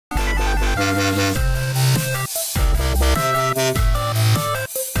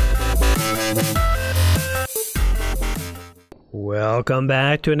Welcome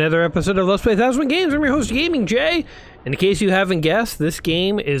back to another episode of Let's Play 1001 Games. I'm your host, Gaming Jay. In case you haven't guessed, this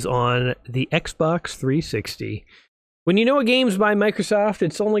game is on the Xbox 360. When you know a game's by Microsoft,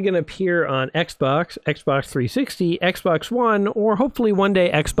 it's only going to appear on Xbox, Xbox 360, Xbox One, or hopefully one day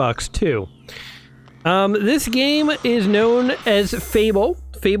Xbox 2. This game is known as Fable.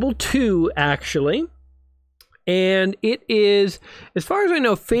 Fable 2, actually. And it is, as far as I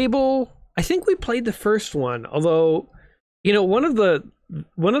know, Fable... I think we played the first one, although, you know, one of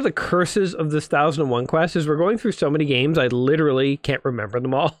the curses of this 1001 quest is we're going through so many games, I literally can't remember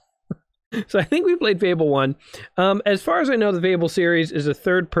them all. So I think we played Fable 1. As far as I know, the Fable series is a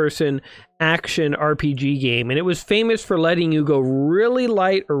third-person action RPG game, and it was famous for letting you go really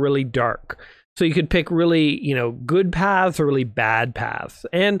light or really dark. So you could pick really, you know, good paths or really bad paths.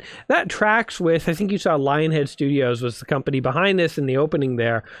 And that tracks with, I think you saw Lionhead Studios was the company behind this in the opening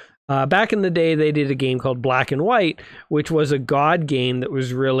there. Back in the day, they did a game called Black and White, which was a god game that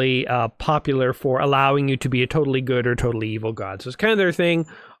was really popular for allowing you to be a totally good or totally evil god. So it's kind of their thing,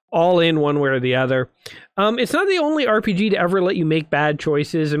 all in one way or the other. It's not the only RPG to ever let you make bad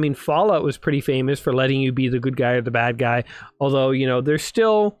choices. I mean, Fallout was pretty famous for letting you be the good guy or the bad guy. Although, you know, there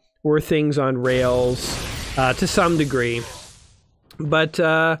still were things on rails to some degree. But...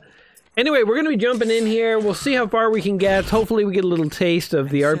 anyway, we're going to be jumping in here. We'll see how far we can get. Hopefully we get a little taste of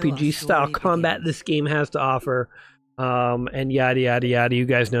the RPG-style combat this game has to offer. And yada, yada, yada. You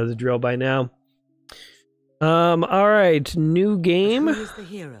guys know the drill by now. Alright, new game. Who is the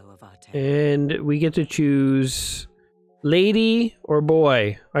hero of our tale? And we get to choose lady or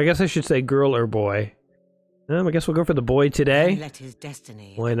boy. I guess I should say girl or boy. I guess we'll go for the boy today. Let his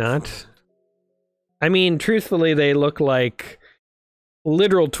destiny Why not? unfold. I mean, truthfully, they look like...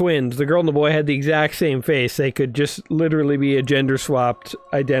 literal twins. The girl and the boy had the exact same face. They could just literally be a gender-swapped,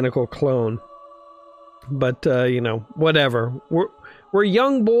 identical clone. But, you know, whatever. We're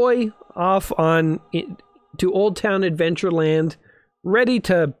young boy off on to Old Town Adventureland, ready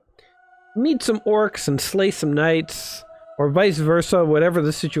to meet some orcs and slay some knights, or vice versa, whatever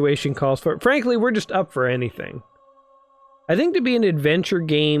the situation calls for. Frankly, we're just up for anything. I think to be an adventure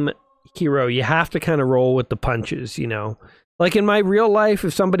game hero, you have to kind of roll with the punches, you know. Like in my real life,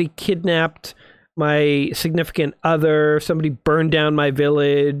 if somebody kidnapped my significant other, if somebody burned down my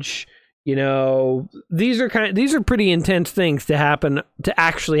village, you know, these are pretty intense things to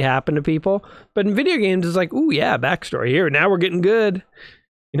actually happen to people. But in video games, it's like, ooh, yeah, backstory here. Now we're getting good.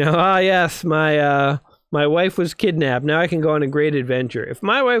 You know, ah, yes, my wife was kidnapped. Now I can go on a great adventure. If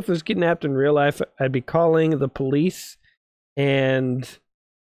my wife was kidnapped in real life, I'd be calling the police and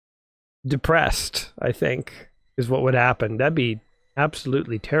depressed, I think. Is what would happen. That'd be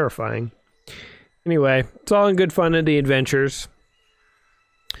absolutely terrifying. Anyway, it's all in good fun in the adventures.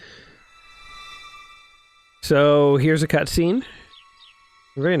 So here's a cutscene.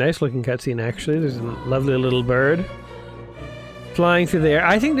 A very nice looking cutscene, actually. There's a lovely little bird flying through the air.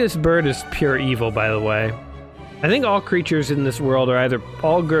 I think this bird is pure evil, by the way. I think all creatures in this world are either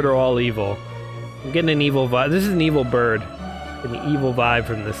all good or all evil. I'm getting an evil vibe. This is an evil bird. An evil vibe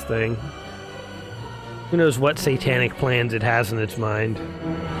from this thing. Who knows what satanic plans it has in its mind.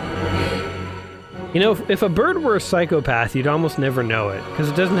 You know, if a bird were a psychopath, you'd almost never know it, because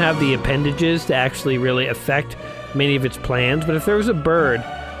it doesn't have the appendages to actually really affect many of its plans. But if there was a bird,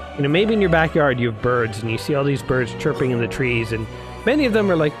 you know, maybe in your backyard you have birds, and you see all these birds chirping in the trees, and many of them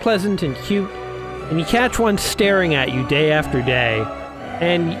are like pleasant and cute, and you catch one staring at you day after day,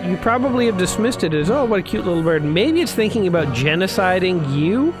 and you probably have dismissed it as, oh, what a cute little bird. Maybe it's thinking about genociding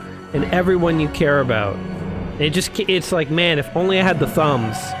you and everyone you care about. It's like, man, if only I had the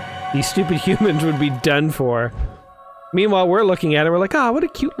thumbs, these stupid humans would be done for. Meanwhile, we're looking at it, we're like, ah, what a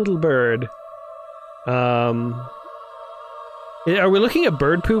cute little bird. Are we looking at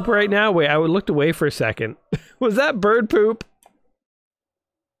bird poop right now? Wait, I looked away for a second. Was that bird poop?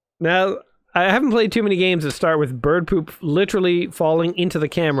 Now, I haven't played too many games that start with bird poop literally falling into the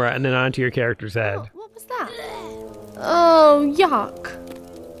camera and then onto your character's head. Oh, what was that? Oh, yuck.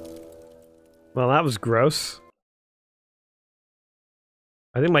 Well, that was gross.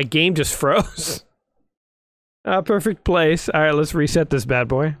 I think my game just froze. Perfect place. Alright, let's reset this bad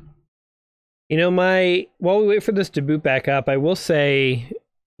boy. You know, while we wait for this to boot back up, I will say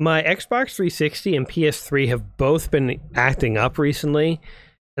my Xbox 360 and PS3 have both been acting up recently,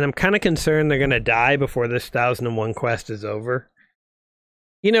 and I'm kind of concerned they're going to die before this 1001 quest is over.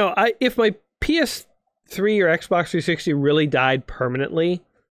 You know, if my PS3 or Xbox 360 really died permanently,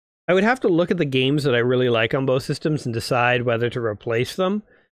 I would have to look at the games that I really like on both systems and decide whether to replace them.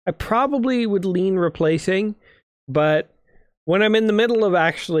 I probably would lean replacing, but when I'm in the middle of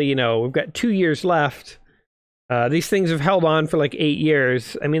actually, you know, we've got 2 years left, These things have held on for like 8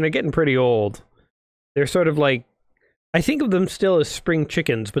 years. I mean, they're getting pretty old. They're sort of like, I think of them still as spring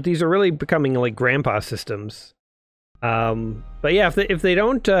chickens, but these are really becoming like grandpa systems. But yeah, if they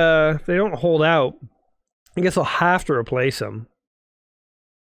don't hold out, I guess I'll have to replace them.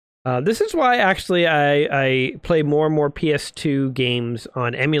 This is why actually I play more and more PS2 games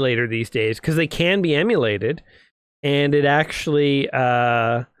on emulator these days, because they can be emulated, and it actually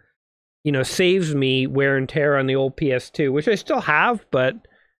you know, saves me wear and tear on the old PS2, which I still have, but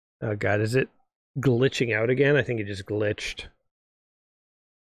oh god, is it glitching out again? I think it just glitched.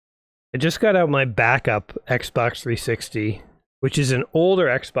 I just got out my backup Xbox 360, which is an older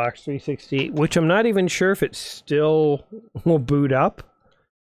Xbox 360, which I'm not even sure if it still will boot up.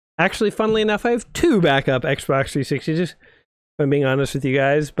 Actually, funnily enough, I have 2 backup Xbox 360s, if I'm being honest with you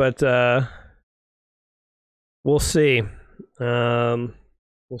guys, but we'll see.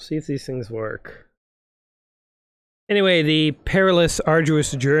 We'll see if these things work. Anyway, the perilous,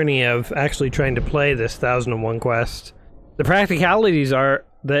 arduous journey of actually trying to play this 1001 Quest. The practicalities are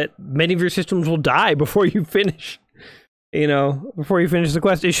that many of your systems will die before you finish. You know, before you finish the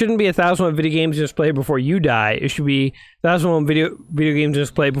quest. It shouldn't be 1001 video games just play before you die. It should be 1001 video games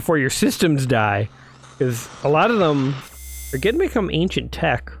just play before your systems die. Because a lot of them are getting to become ancient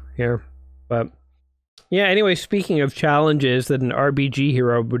tech here. But yeah, anyway, speaking of challenges that an RPG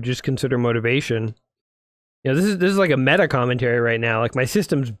hero would just consider motivation. You know, this is like a meta commentary right now. Like, my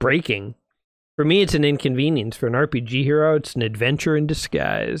system's breaking. For me, it's an inconvenience. For an RPG hero, it's an adventure in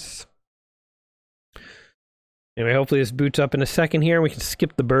disguise. Anyway, hopefully this boots up in a second here, and we can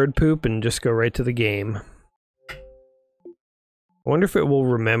skip the bird poop and just go right to the game. I wonder if it will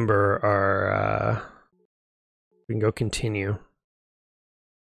remember our, we can go continue.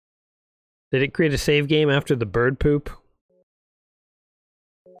 Did it create a save game after the bird poop?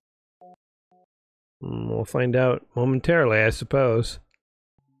 We'll find out momentarily, I suppose.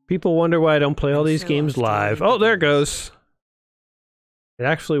 People wonder why I don't play all these games live. Oh, there it goes. It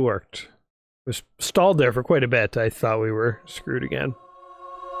actually worked. It was stalled there for quite a bit. I thought we were screwed again.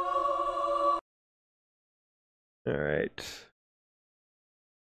 Alright.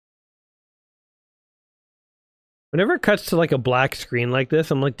 Whenever it cuts to like a black screen like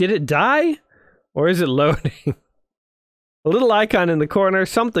this, I'm like, did it die? Or is it loading? A little icon in the corner,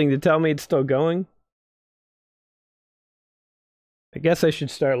 something to tell me it's still going. I guess I should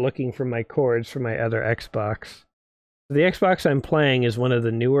start looking for my cords for my other Xbox. The Xbox I'm playing is one of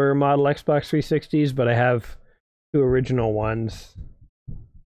the newer model Xbox 360s, but I have 2 original ones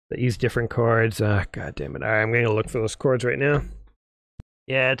that use different cords. God damn it. Alright, I'm going to look for those cords right now.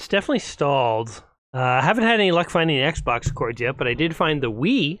 Yeah, it's definitely stalled. I haven't had any luck finding the Xbox cords yet, but I did find the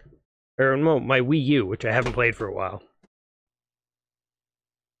Wii, or no, my Wii U, which I haven't played for a while.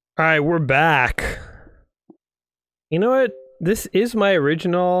 Alright, we're back. You know what? This is my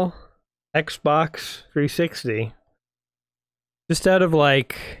original Xbox 360. Just out of,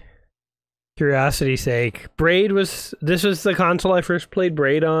 like, curiosity's sake. This was the console I first played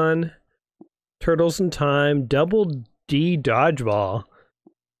Braid on. Turtles in Time, Double D Dodgeball.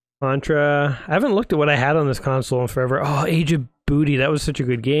 Contra. I haven't looked at what I had on this console in forever. Oh, Age of Booty, that was such a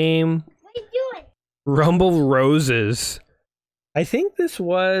good game. What are you doing? Rumble Roses. I think this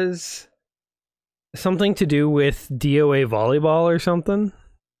was something to do with DOA volleyball or something.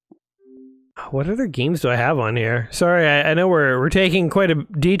 What other games do I have on here? Sorry, I know we're taking quite a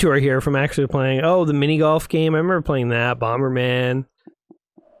detour here from actually playing. Oh, the mini golf game. I remember playing that. Bomberman.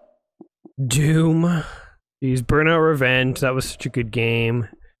 Doom. Jeez, Burnout Revenge. That was such a good game.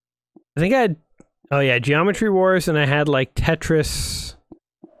 I think I had... Oh yeah, Geometry Wars, and I had like Tetris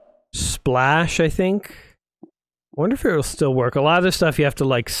Splash, I think. I wonder if it will still work. A lot of this stuff you have to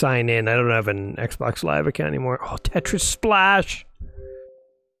like sign in. I don't have an Xbox Live account anymore. Oh, Tetris Splash!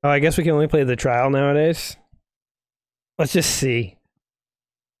 Oh, I guess we can only play the trial nowadays. Let's just see.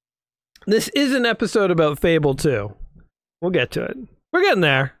 This is an episode about Fable 2. We'll get to it. We're getting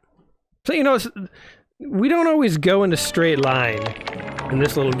there. So, you know, we don't always go in a straight line in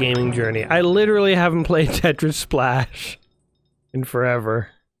this little gaming journey. I literally haven't played Tetris Splash in forever.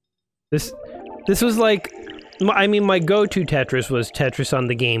 This was like... I mean, my go-to Tetris was Tetris on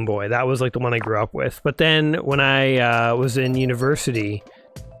the Game Boy. That was like the one I grew up with. But then when I was in university...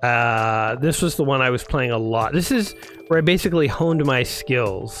 this was the one I was playing a lot. This is where I basically honed my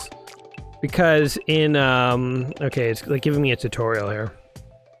skills. Because in, okay, it's like giving me a tutorial here.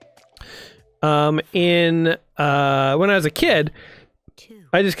 When I was a kid,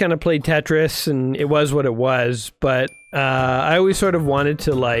 I just kind of played Tetris and it was what it was. But, I always sort of wanted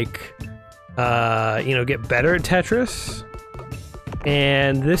to like, you know, get better at Tetris.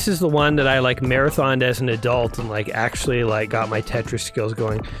 And this is the one that I like marathoned as an adult and like actually like got my Tetris skills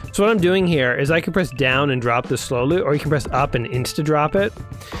going. So what I'm doing here is I can press down and drop this slowly, or you can press up and insta drop it.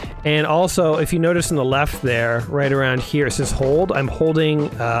 And also, if you notice on the left there, right around here, it says hold. I'm holding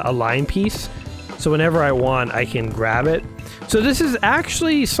a line piece. So whenever I want, I can grab it. So this is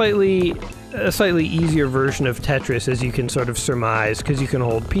actually a slightly easier version of Tetris, as you can sort of surmise, because you can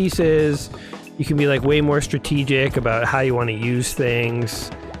hold pieces. You can be like way more strategic about how you want to use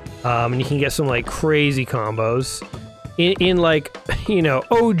things, and you can get some like crazy combos. In like, you know,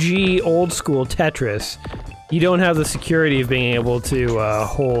 OG old school Tetris, you don't have the security of being able to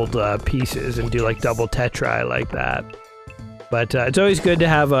hold pieces and do like double tetri like that. But it's always good to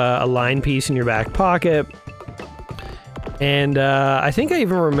have a line piece in your back pocket. And I think I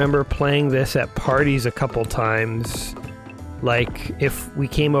even remember playing this at parties a couple times. Like, if we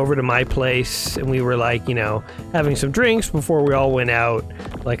came over to my place and we were like, you know, having some drinks before we all went out,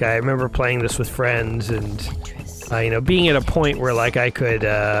 like, I remember playing this with friends and, you know, being at a point where, like, I could,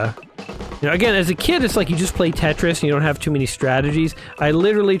 you know, again, as a kid, it's like you just play Tetris and you don't have too many strategies. I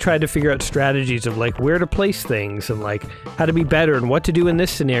literally tried to figure out strategies of, like, where to place things and, like, how to be better and what to do in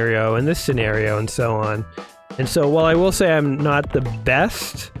this scenario and so on. And so, while I will say I'm not the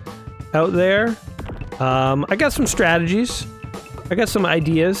best out there, I got some strategies. I got some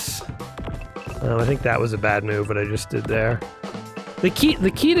ideas. I think that was a bad move, what I just did there. The key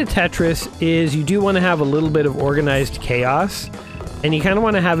to Tetris is you do want to have a little bit of organized chaos, and you kind of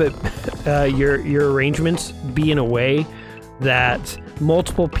want to have it, your arrangements be in a way that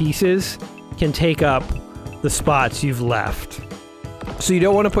multiple pieces can take up the spots you've left. So you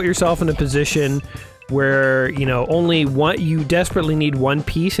don't want to put yourself in a position where, you know, you desperately need one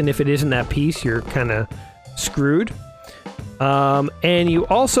piece, and if it isn't that piece, you're kind of screwed. And you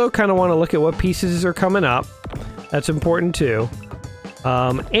also kind of want to look at what pieces are coming up. That's important too.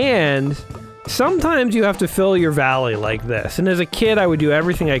 And sometimes you have to fill your valley like this. And as a kid, I would do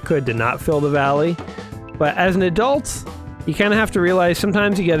everything I could to not fill the valley. But as an adult, you kind of have to realize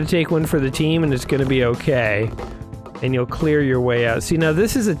sometimes you got to take one for the team, and it's going to be okay. And you'll clear your way out. See, now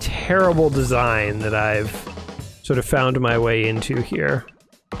this is a terrible design that I've sort of found my way into here.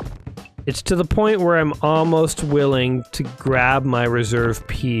 It's to the point where I'm almost willing to grab my reserve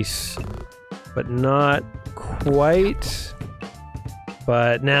piece, but not quite.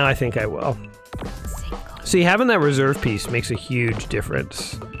 But now I think I will. See, having that reserve piece makes a huge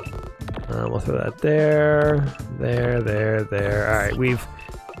difference. We'll throw that there. Alright, we've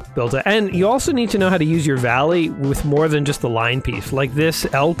built it. And you also need to know how to use your valley with more than just the line piece. Like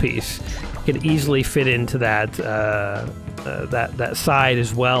this L piece can easily fit into that that side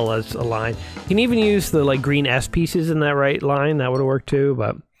as well as a line. You can even use the like green S pieces in that right line. That would have worked too,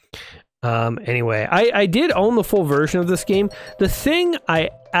 but anyway, I did own the full version of this game. The thing I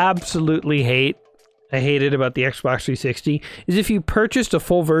absolutely hated about the Xbox 360 is if you purchased a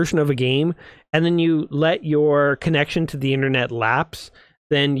full version of a game and then you let your connection to the internet lapse,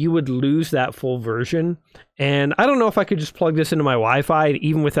 then you would lose that full version. And I don't know if I could just plug this into my Wi-Fi,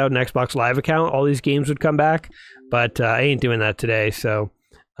 even without an Xbox Live account, all these games would come back. But I ain't doing that today, so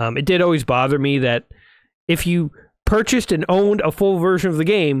it did always bother me that if you purchased and owned a full version of the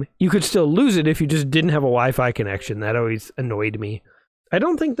game, you could still lose it if you just didn't have a Wi-Fi connection. That always annoyed me. I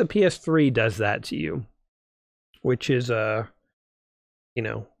don't think the PS3 does that to you, which is, you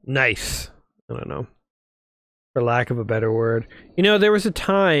know, nice. I don't know, for lack of a better word. You know, there was a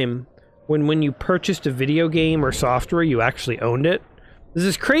time when you purchased a video game or software, you actually owned it. There's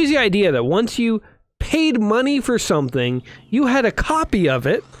this crazy idea that once you paid money for something, you had a copy of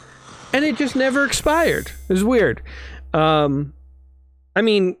it, and it just never expired. It was weird. I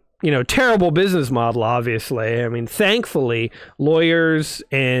mean, you know, terrible business model, obviously. I mean, thankfully, lawyers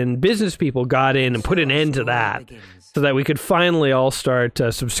and business people got in and put an end to that, so that we could finally all start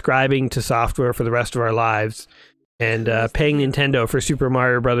subscribing to software for the rest of our lives and paying Nintendo for Super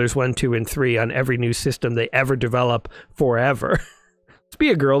Mario Brothers 1, 2, and 3 on every new system they ever develop forever. Let's be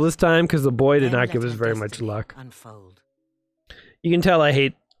a girl this time, because the boy did not give us very much luck. You can tell I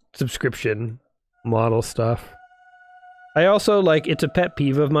hate subscription model stuff. I also, like, it's a pet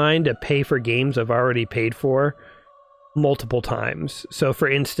peeve of mine to pay for games I've already paid for multiple times. So, for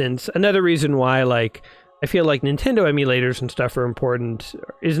instance, another reason why, like, I feel like Nintendo emulators and stuff are important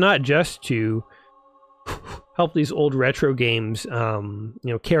is not just to help these old retro games, you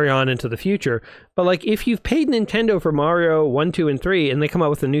know, carry on into the future, but like if you've paid Nintendo for Mario 1, 2, and 3 and they come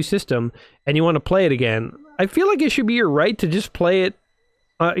out with a new system and you want to play it again, I feel like it should be your right to just play it,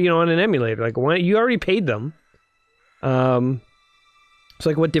 you know, on an emulator. Like, why, you already paid them. It's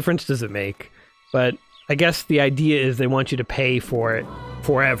like, what difference does it make? But I guess the idea is they want you to pay for it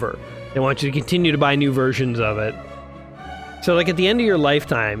forever. They want you to continue to buy new versions of it. So, like, at the end of your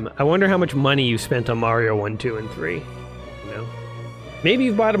lifetime, I wonder how much money you spent on Mario 1, 2, and 3. You know? Maybe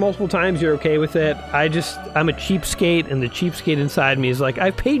you've bought it multiple times, you're okay with it. I'm a cheapskate, and the cheapskate inside me is like,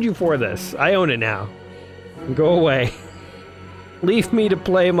 I've paid you for this. I own it now. Go away. Leave me to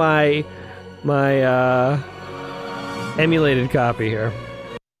play my emulated copy here.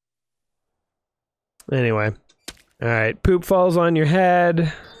 Anyway. Alright, poop falls on your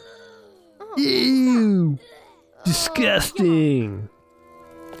head. Ew! Disgusting!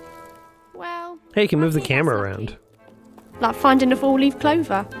 Well... Hey, you can move the camera around. Like finding a four-leaf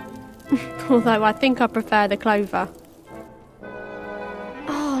clover. Although I think I prefer the clover.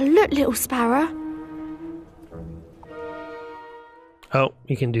 Oh, look, little sparrow. Oh,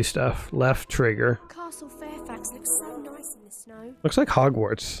 you can do stuff. Left trigger. Castle Fairfax looks so nice in the snow. Looks like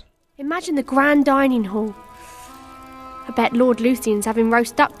Hogwarts. Imagine the grand dining hall. I bet Lord Lucian's having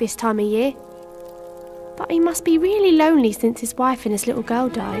roast duck this time of year. But he must be really lonely since his wife and his little girl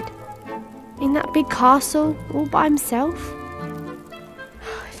died. In that big castle, all by himself.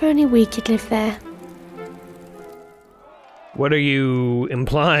 If only we could live there. What are you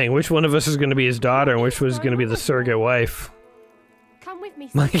implying? Which one of us is going to be his daughter and which was going to be the surrogate wife? Come with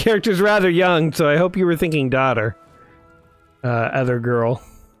me. My character's rather young, so I hope you were thinking daughter. Other girl.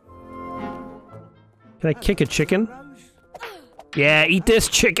 Can I kick a chicken? Yeah, eat this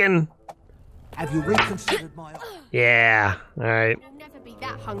chicken! Have you reconsidered my offer? Yeah, alright. You'll never be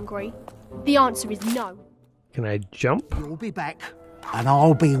that hungry. The answer is no. Can I jump? You'll be back, and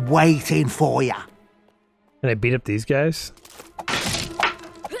I'll be waiting for you. Can I beat up these guys?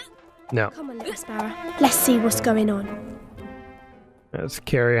 No. Come on, little sparrow. Let's see what's going on. Let's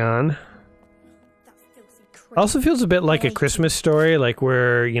carry on. Also feels a bit like a Christmas story, like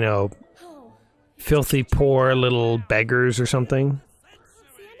we're, you know, filthy poor little beggars or something.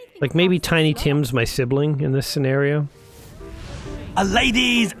 Like maybe Tiny Tim's my sibling in this scenario.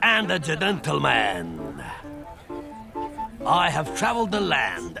 Ladies and gentlemen, I have traveled the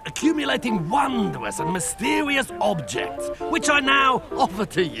land, accumulating wondrous and mysterious objects, which I now offer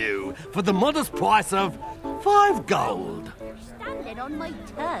to you for the modest price of 5 gold. Standing on my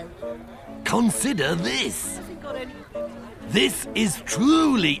toe. Consider this. This is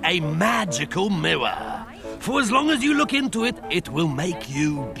truly a magical mirror. For as long as you look into it, it will make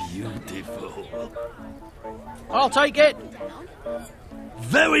you beautiful. I'll take it.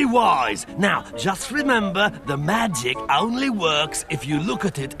 Very wise. Now, just remember, the magic only works if you look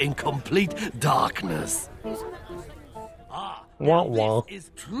at it in complete darkness. Wah wah. This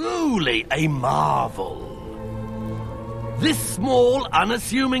is truly a marvel. This small,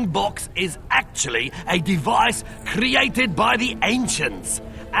 unassuming box is actually a device created by the ancients,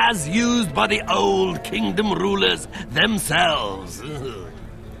 as used by the old kingdom rulers themselves.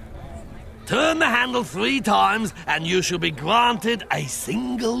 Turn the handle 3 times and you shall be granted a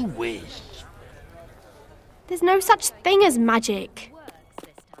single wish. There's no such thing as magic.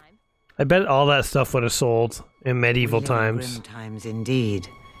 I bet all that stuff would have sold in medieval times. Grim times indeed,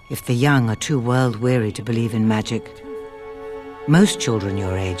 if the young are too world-weary to believe in magic. Most children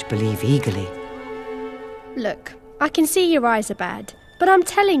your age believe eagerly. Look, I can see your eyes are bad, but I'm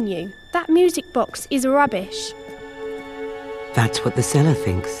telling you, that music box is rubbish. That's what the seller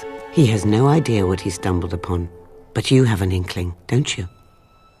thinks. He has no idea what he stumbled upon. But you have an inkling, don't you?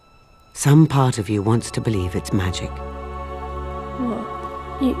 Some part of you wants to believe it's magic.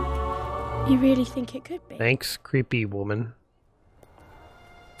 What? You really think it could be? Thanks, creepy woman.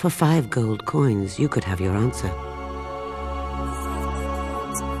 For 5 gold coins, you could have your answer.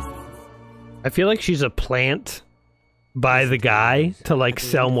 I feel like she's a plant by the guy to, like,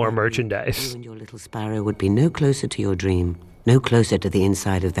 sell more merchandise. You and your little sparrow would be no closer to your dream, no closer to the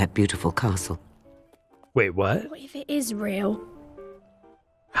inside of that beautiful castle. Wait, what? What if it is real?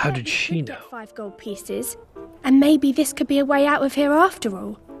 How Bet did we she could know? get 5 gold pieces, and maybe this could be a way out of here after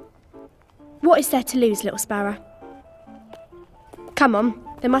all. What is there to lose, little sparrow? Come on,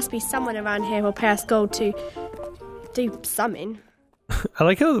 there must be someone around here who'll pay us gold to do something. I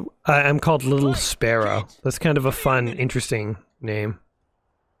like how I'm called Little Sparrow. That's kind of a fun, interesting name.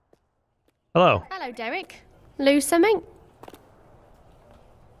 Hello. Hello, Derek. Lose something?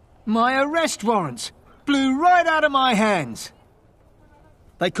 My arrest warrants blew right out of my hands.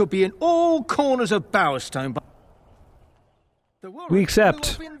 They could be in all corners of Bowerstone, but the warrant We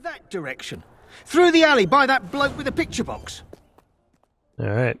accept. blew up in that direction, through the alley by that bloke with the picture box.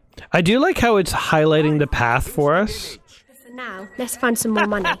 Alright. I do like how it's highlighting the path for us. For now, let's find some more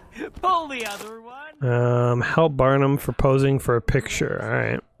money. Pull the other one. Help Barnum for posing for a picture.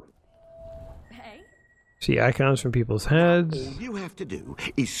 Alright. Hey, See icons from people's heads. All you have to do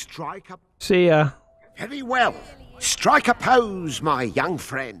is strike up. See ya. Very well. Strike a pose, my young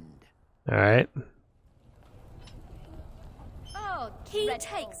friend. Alright. Oh, he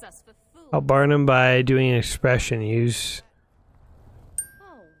takes us for fools. I'll burn him by doing an expression. Use.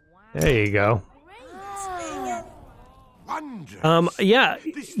 Oh, wow. There you go. Wondrous. Yeah,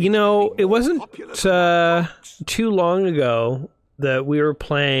 you know, it wasn't too long ago that we were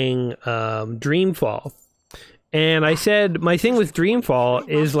playing Dreamfall. And I said my thing with Dreamfall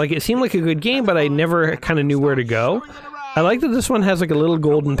is, like, it seemed like a good game, but I never kind of knew where to go. I like that this one has, like, a little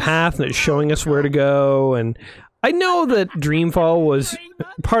golden path and it's showing us where to go. And I know that Dreamfall was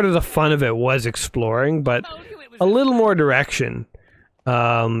part of the fun of it was exploring, but a little more direction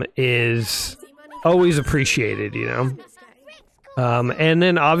is always appreciated, you know? And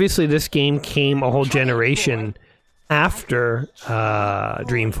then obviously this game came a whole generation after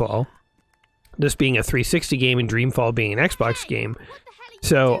Dreamfall. This being a 360 game and Dreamfall being an Xbox game.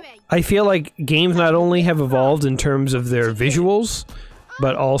 So I feel like games not only have evolved in terms of their visuals,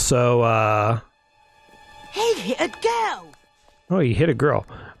 but also He hit a girl. oh, you hit a girl.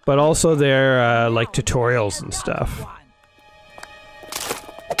 But also their like tutorials and stuff.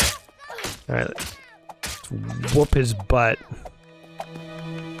 Alright, let's whoop his butt.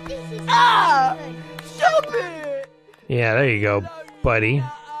 Ah! Stop it! Yeah, there you go, buddy.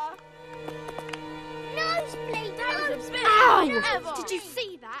 Ow! Did you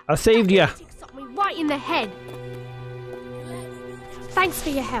see that? I saved ya. Shot me right in the head. Thanks for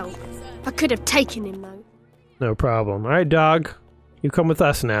your help. I could have taken him though. No problem. Alright, dog. You come with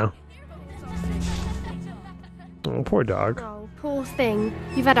us now. Oh, poor dog. Oh, poor thing.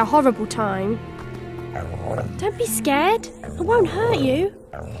 You've had a horrible time. Don't be scared. I won't hurt you.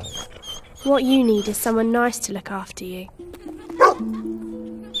 What you need is someone nice to look after you.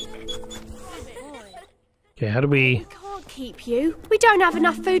 Okay, how do we Can't keep you. We don't have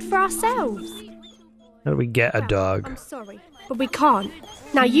enough food for ourselves. get a dog? I'm sorry, but we can't.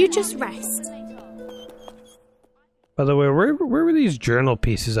 Now you just rest. By the way, where were these journal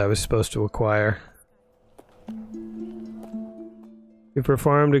pieces I was supposed to acquire? You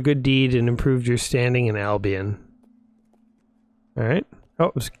performed a good deed and improved your standing in Albion. Alright.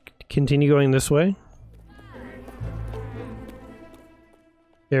 Oh, let's continue going this way.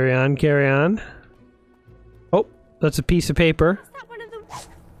 Carry on, carry on. Oh, that's a piece of paper. Is that one of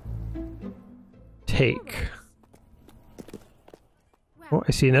them? Take. Oh,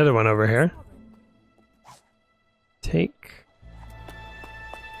 I see another one over here. Take.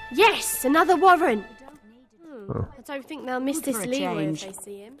 Yes, another warrant. Oh. I don't think they'll miss this Leroy if they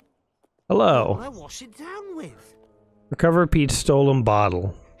see him. Hello. Well, what's it down with? Recover Pete's stolen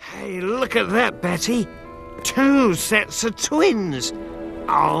bottle. Hey, look at that, Betty. 2 sets of twins.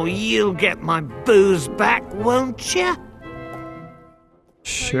 Oh, you'll get my booze back, won't you?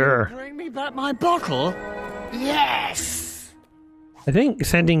 Sure. Bring me back my bottle? Yes. I think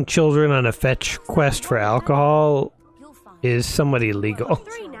sending children on a fetch quest for alcohol is somewhat illegal.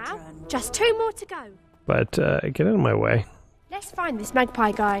 3 now. Just 2 more to go. But, get out of my way. Let's find this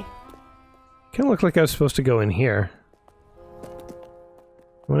magpie guy. Kinda looked like I was supposed to go in here.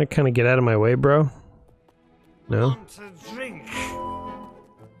 You wanna kinda get out of my way, bro? No? Want a drink?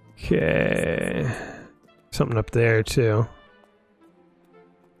 Okay. Something up there, too.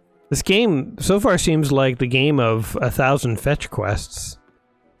 This game so far seems like the game of 1,000 fetch quests.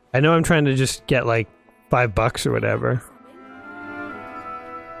 I know I'm trying to just get like $5 or whatever.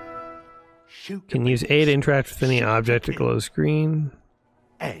 Shoot Can use A to interact with any object to glow screen.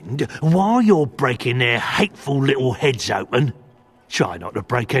 And while you're breaking their hateful little heads open, try not to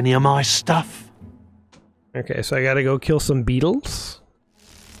break any of my stuff. Okay, so I gotta go kill some beetles.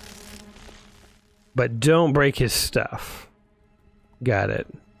 But don't break his stuff. Got it.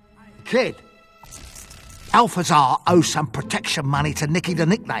 Kid, Alphazar owes some protection money to Nicky the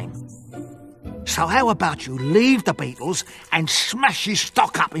Nickname. So how about you leave the Beatles and smash his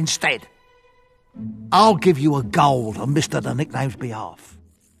stock up instead? I'll give you a gold on Mr. the Nickname's behalf.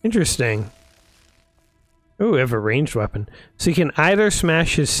 Interesting. Ooh, we have a ranged weapon. So you can either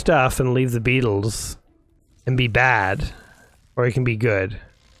smash his stuff and leave the beetles and be bad, or he can be good.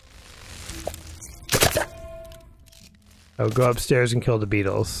 Oh, go upstairs and kill the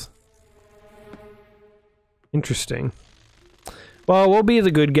beetles. Interesting. Well, we'll be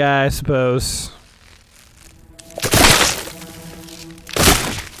the good guy, I suppose.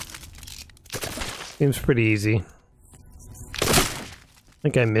 Seems pretty easy. I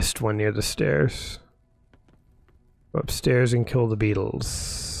think I missed one near the stairs. Go upstairs and kill the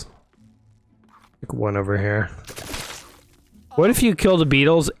beetles. Like one over here. What if you kill the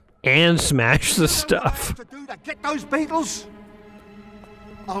beetles and smash the stuff. To do to get those beetles?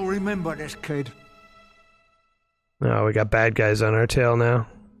 I'll remember this, kid. Oh, we got bad guys on our tail now.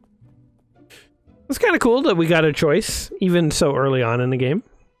 It's kind of cool that we got a choice, even so early on in the game.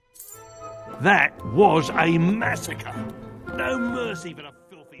 That was a massacre. No mercy for the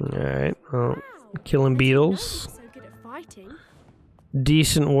filthy... Alright, well, killing beetles. So good at fighting.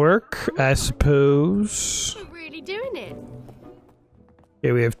 Decent work, I suppose. You're really doing it.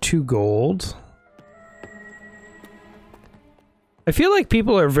 Okay, we have 2 gold. I feel like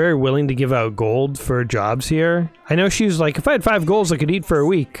people are very willing to give out gold for jobs here. I know she was like, if I had 5 golds, I could eat for a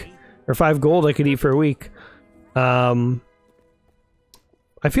week. Or 5 gold, I could eat for a week. I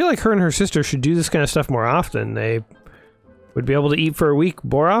feel like her and her sister should do this kind of stuff more often. They would be able to eat for a week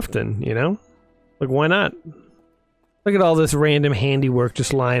more often, you know? Like, why not? Look at all this random handiwork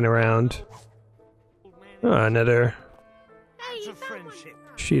just lying around. Oh, another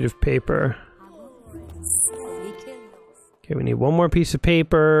sheet of paper. Okay, we need one more piece of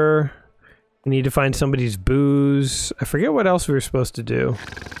paper. We need to find somebody's booze. I forget what else we were supposed to do.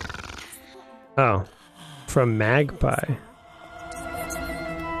 Oh, from Magpie.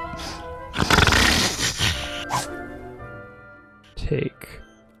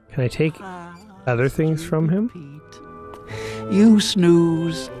 Can I take other things from him? You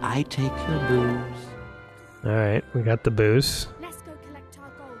snooze, I take your booze. Alright, we got the booze. Let's go collect our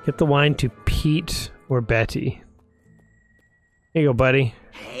gold. Get the wine to Pete or Betty. Here you go, buddy.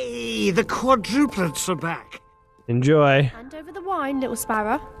 Hey, the quadruplets are back. Enjoy. Hand over the wine, little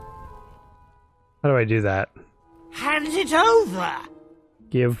sparrow. How do I do that? Hand it over.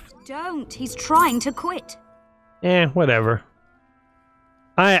 Give. Don't. He's trying to quit. Whatever.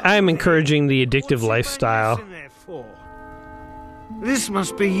 I'm encouraging the addictive lifestyle. What's in there for? This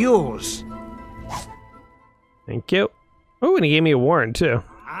must be yours. Thank you. Oh, and he gave me a warrant, too.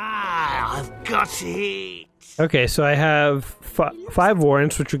 Ah, I've got it. Okay, so I have 5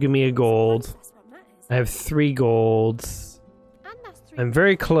 warrants, which will give me a gold. That's what matters. I have 3 golds. And that's 3. I'm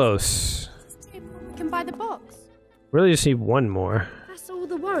very close. We can buy the box. Really just need 1 more. That's all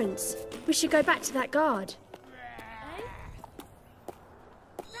the warrants. We should go back to that guard.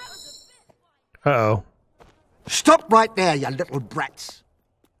 Uh-oh. Stop right there, you little brats.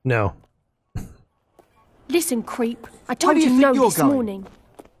 No. Listen, creep. I told do you you think no you're this going? morning.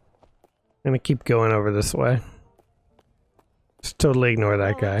 I'm gonna keep going over this way. Just totally ignore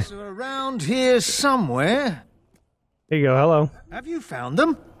that guy. Warrants are around here somewhere. Here you go, hello. Have you found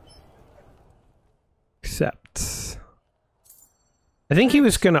them? Accept. I think he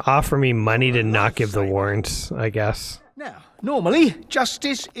was gonna offer me money to not give the warrants, I guess. Now, normally,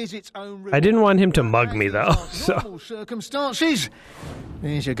 justice is its own reward. I didn't want him to mug me, though, Under so... normal circumstances,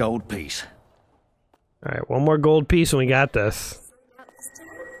 there's your gold piece. Alright, 1 more gold piece and we got this.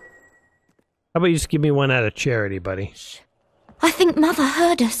 How about you just give me 1 out of charity, buddy? I think Mother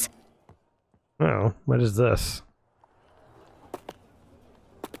heard us. Oh, what is this?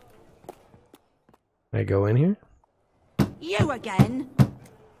 Can I go in here? You again?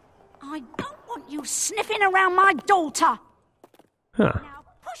 I don't want you sniffing around my daughter. Huh. Now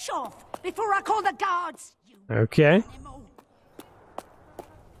push off before I call the guards. You Okay. animal.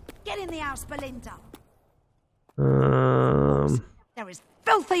 Get in the house, Belinda. They're as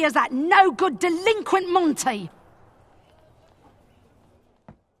filthy as that no-good delinquent Monty.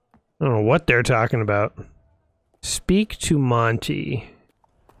 I don't know what they're talking about. Speak to Monty.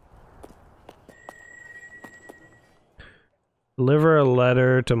 Deliver a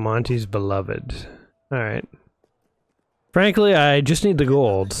letter to Monty's beloved. Alright. Frankly, I just need the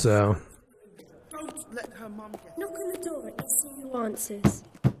gold, so... Knock on the door and see who answers.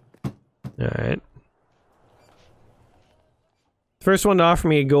 Alright. First one to offer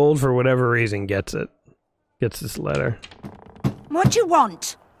me a gold for whatever reason gets it. Gets this letter. What do you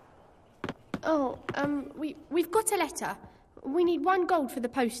want? Oh, we've got a letter. We need 1 gold for the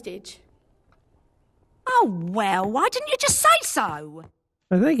postage. Oh, well, why didn't you just say so?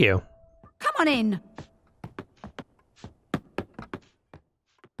 Oh, thank you. Come on in.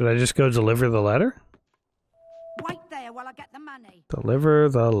 Did I just go deliver the letter? Wait there while I get the money. Deliver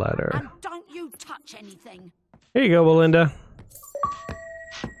the letter. And don't you touch anything. Here you go, Belinda.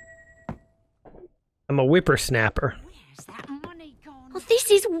 I'm a whippersnapper. Where's that money gone? Oh, this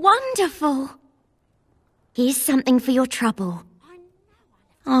is wonderful. Here's something for your trouble.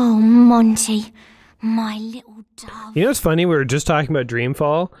 Oh, Monty, my little dove. You know what's funny? We were just talking about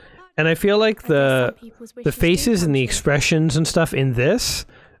Dreamfall, and I feel like the faces and the expressions and stuff in this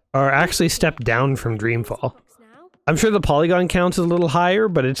are actually stepped down from Dreamfall. I'm sure the polygon count is a little higher,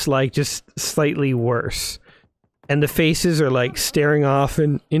 but it's like just slightly worse. and the faces are like staring off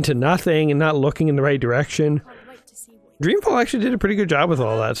into nothing and not looking in the right direction. Dreamfall actually did a pretty good job with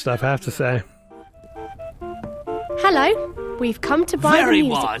all that stuff, I have to say. Hello, we've come to buy Very the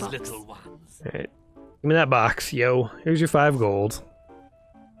music wise box. little ones. Alright, give me that box, yo. Here's your 5 gold.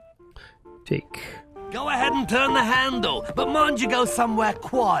 Take. Go ahead and turn the handle, but mind you go somewhere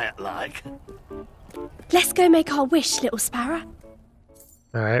quiet like. Let's go make our wish, little sparrow.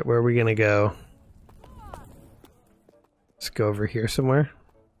 Alright, where are we gonna go? Let's go over here somewhere.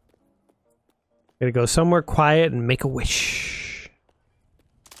 Gotta go somewhere quiet and make a wish.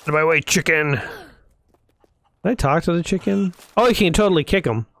 Out of my way, chicken! Can I talk to the chicken? Oh, you can totally kick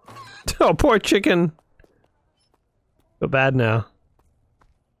him. Oh, poor chicken. Feel bad now.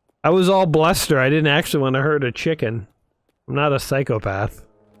 I was all bluster. I didn't actually want to hurt a chicken. I'm not a psychopath.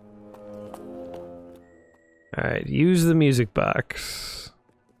 Alright, use the music box.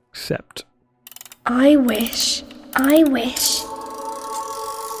 Accept. I wish. I wish.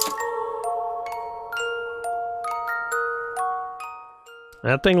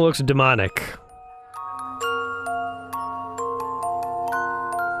 That thing looks demonic.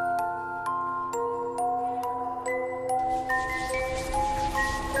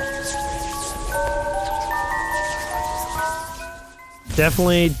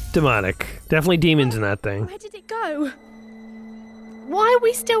 Definitely demonic. Definitely demons in that thing. Where did it go? Why are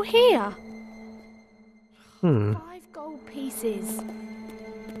we still here? 5 gold pieces.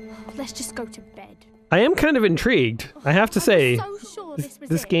 Let's just go to bed. I am kind of intrigued. I have to say, So sure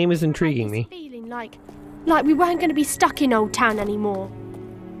this game is intriguing I me. had this feeling like we weren't going to be stuck in Old Town anymore.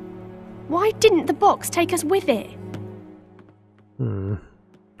 Why didn't the box take us with it?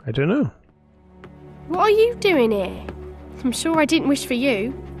 I don't know. What are you doing here? I'm sure I didn't wish for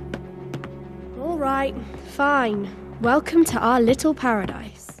you. All right, fine. Welcome to our little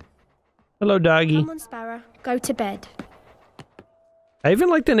paradise. Hello, doggy. Come on, Sparrow. Go to bed. I even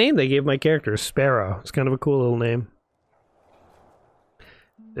like the name they gave my character, Sparrow. It's kind of a cool little name.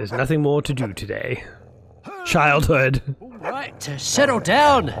 There's nothing more to do today. Childhood. Right, settle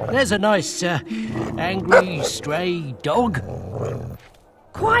down. There's a nice, angry, stray dog.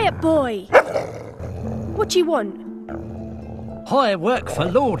 Quiet, boy! What do you want? I work for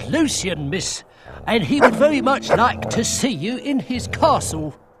Lord Lucian, miss, and he would very much like to see you in his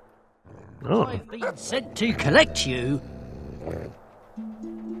castle. Oh. I've been sent to collect you.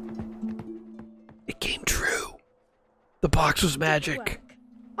 It came true. The box was magic.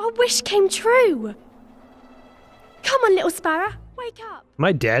 Our wish came true! Come on, little Sparrow. Wake up. Am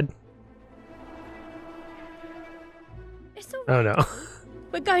I dead? It's all right. Oh no.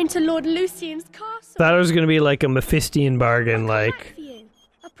 We're going to Lord Lucian's castle. Thought it was gonna be like a Mephistian bargain, I'll come like back for you.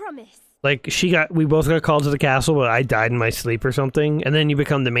 I promise. we both got called to the castle, but I died in my sleep or something, and then you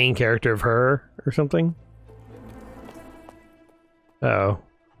become the main character of her or something. Oh.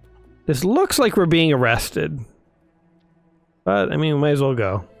 This looks like we're being arrested. But, I mean, we might as well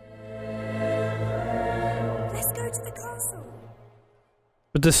go. Let's go to the castle.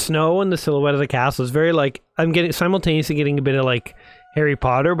 But the snow and the silhouette of the castle is very like, I'm getting simultaneously getting a bit of like Harry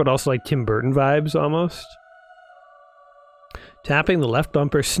Potter, but also like Tim Burton vibes almost. Tapping the left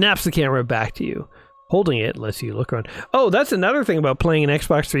bumper snaps the camera back to you. Holding it lets you look around. Oh, that's another thing about playing an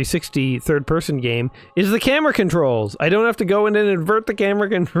Xbox 360 third-person game, is the camera controls. I don't have to go in and invert the camera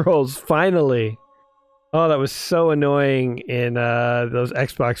controls, finally. Oh, that was so annoying in those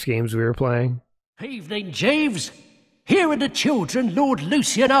Xbox games we were playing. Evening, Jeeves. Here are the children Lord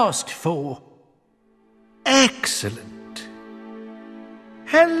Lucian asked for. Excellent.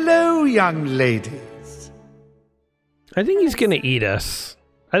 Hello, young ladies. I think he's gonna eat us.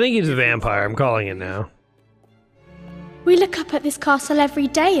 I think he's a vampire, I'm calling it now. We look up at this castle every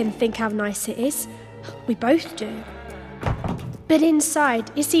day and think how nice it is. We both do. But inside,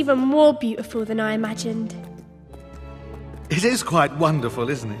 it's even more beautiful than I imagined. It is quite wonderful,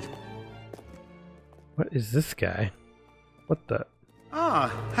 isn't it? What is this guy? What the?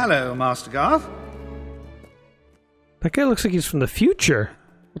 Ah, hello, Master Garth. That guy looks like he's from the future.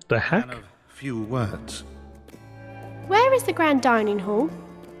 What the heck? Man of few words. Where is the grand dining hall?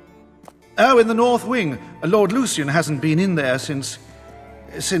 Oh, in the North Wing. Lord Lucian hasn't been in there since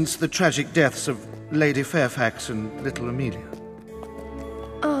the tragic deaths of Lady Fairfax and little Amelia.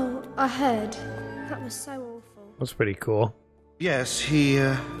 Oh, I heard. That was so awful. That's pretty cool. Yes, he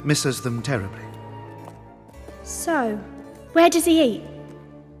misses them terribly. So, where does he eat?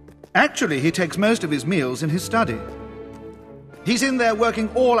 Actually, he takes most of his meals in his study. He's in there working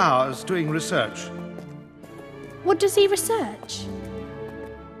all hours doing research. What does he research?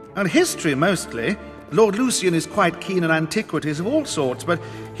 And history, mostly. Lord Lucian is quite keen on antiquities of all sorts, but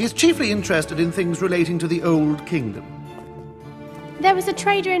he's chiefly interested in things relating to the Old Kingdom. There was a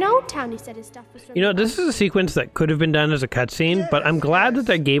trader in Old Town who said his stuff was from... You know, this is a sequence that could have been done as a cutscene, but I'm glad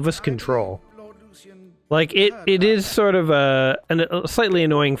that gave us control. Like, it is sort of a slightly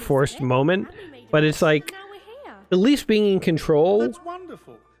annoying forced moment, but it's like, at least being in control, That's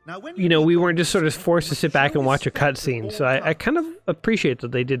wonderful. Now, when you know, we weren't just sort of forced to sit back and watch a cutscene, so I kind of appreciate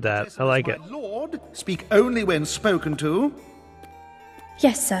that they did that. I like it. My lord, speak only when spoken to,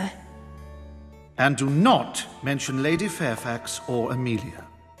 Yes, sir. and do not mention Lady Fairfax or Amelia.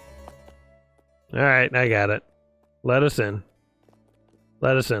 Alright, I got it. Let us in.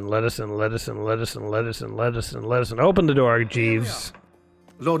 Let us in, let us in, let us in, let us in, let us in, let us in, let us in. Open the door, Jeeves.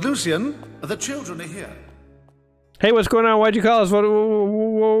 Lord Lucian, the children are here. Hey, what's going on? Why'd you call us? What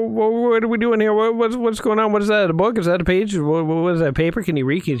are we doing here? What's going on? What is that? A book? Is that a page? What is that? Paper? Can you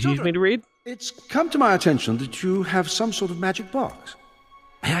read? Can you teach me to read? It's come to my attention that you have some sort of magic box.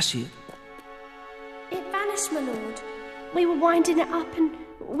 May I see it? It vanished, my lord. We were winding it up and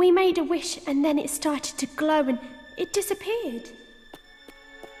we made a wish and then it started to glow and it disappeared.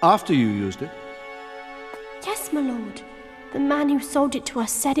 After you used it? Yes, my lord. The man who sold it to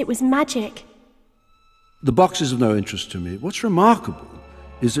us said it was magic. The box is of no interest to me. What's remarkable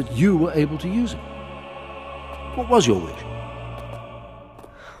is that you were able to use it. What was your wish?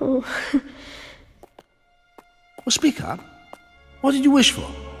 Oh. Well, speak up. What did you wish for?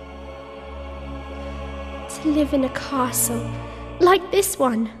 To live in a castle, like this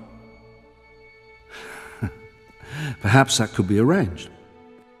one. Perhaps that could be arranged.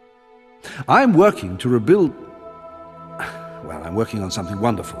 I'm working to rebuild... Well, I'm working on something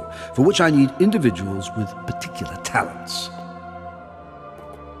wonderful, for which I need individuals with particular talents.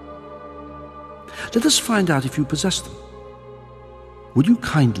 Let us find out if you possess them. Would you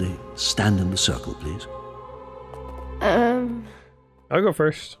kindly stand in the circle, please? I'll go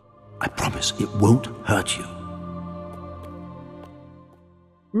first. I promise it won't hurt you.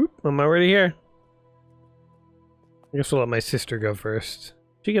 Oop, I'm already here. I guess we'll let my sister go first.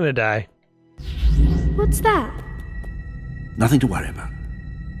 She's gonna die. What's that? Nothing to worry about.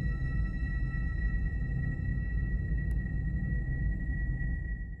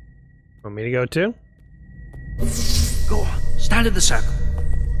 Want me to go too? Go on, stand in the circle.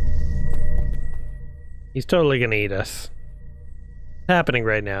 He's totally gonna eat us. It's happening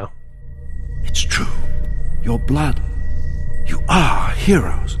right now. It's true. Your blood. You are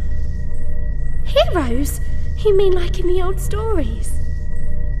heroes. Heroes? You mean like in the old stories?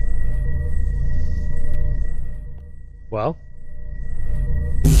 Well?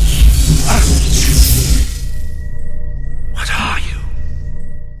 What are you?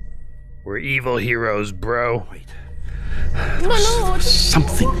 We're evil heroes, bro. Wait. My lord!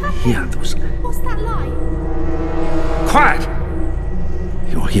 Something here. What's that light? Quiet!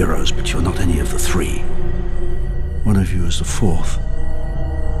 You're heroes, but you're not any of the three. One of you is the fourth.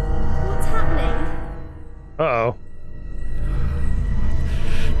 What's happening? Uh-oh.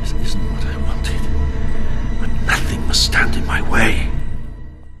 This isn't what I wanted. But nothing must stand in my way.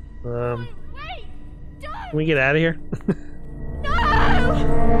 Wait! Can we get out of here? No!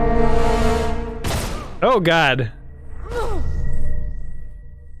 Oh, God.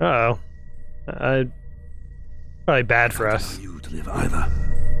 Uh-oh. Probably bad for us. You to live either.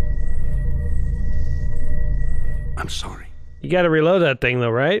 I'm sorry. You gotta reload that thing, though,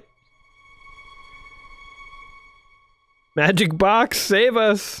 right? Magic box, save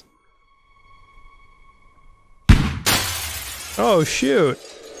us! Oh, shoot.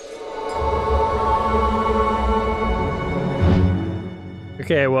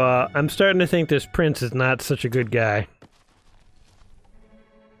 Okay, well, I'm starting to think this prince is not such a good guy.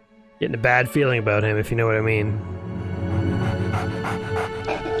 Getting a bad feeling about him, if you know what I mean.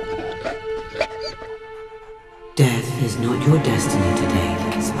 Death is not your destiny today,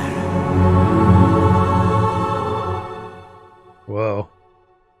 little sparrow. Whoa.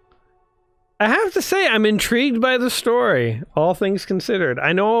 I have to say, I'm intrigued by the story, all things considered.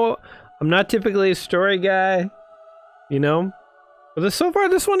 I know I'm not typically a story guy, you know? But so far,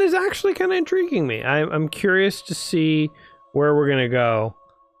 this one is actually kind of intriguing me. I'm curious to see where we're going to go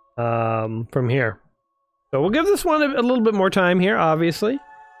from here. So we'll give this one a little bit more time here, obviously.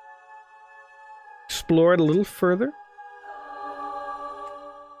 Explore it a little further.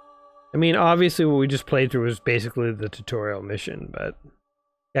 I mean, obviously what we just played through was basically the tutorial mission, but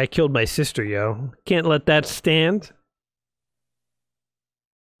I killed my sister, yo. Can't let that stand.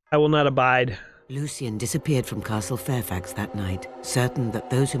 I will not abide. Lucian disappeared from Castle Fairfax that night, certain that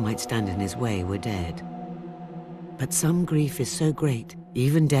those who might stand in his way were dead. But some grief is so great,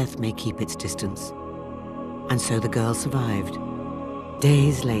 even death may keep its distance. and so the girl survived.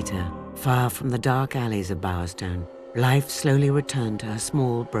 Days later, far from the dark alleys of Bowerstone, life slowly returned to her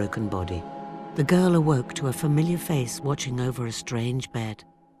small, broken body. The girl awoke to a familiar face watching over a strange bed.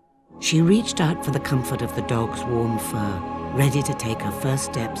 She reached out for the comfort of the dog's warm fur, ready to take her first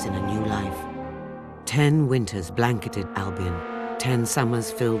steps in a new life. 10 winters blanketed Albion. 10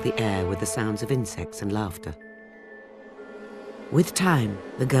 summers filled the air with the sounds of insects and laughter. With time,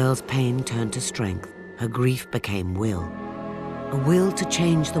 the girl's pain turned to strength. Her grief became will. A will to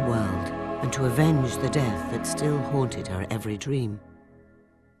change the world and to avenge the death that still haunted her every dream.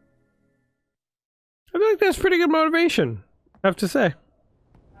 I feel like that's pretty good motivation, I have to say.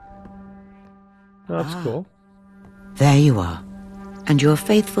 That's cool. There you are. And your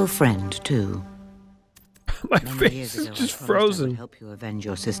faithful friend, too. My face is just frozen. I would help you avenge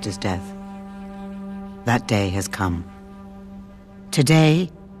your sister's death. That day has come.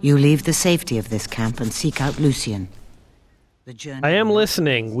 Today, you leave the safety of this camp and seek out Lucien. I am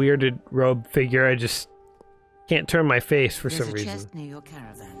listening, weirded robe figure. I just can't turn my face for some reason. There's a chest near your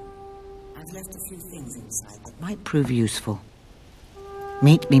caravan. I've left a few things inside that might prove useful.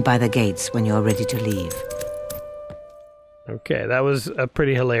 Meet me by the gates when you're ready to leave. Okay, that was a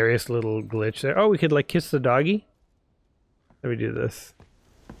pretty hilarious little glitch there. Oh, we could like kiss the doggy? Let me do this.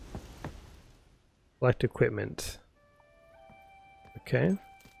 Select equipment. Okay.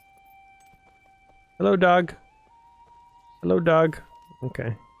 Hello, dog. Hello, dog.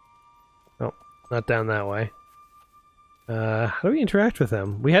 Okay. Oh, not down that way. How do we interact with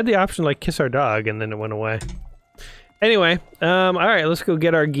them? We had the option to like kiss our dog and then it went away. Anyway, alright, let's go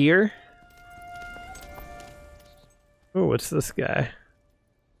get our gear. Oh, what's this guy?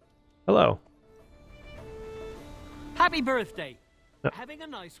 Hello. Happy birthday. No. Having a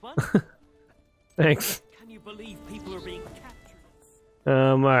nice one? Thanks. Can you believe people are being captured?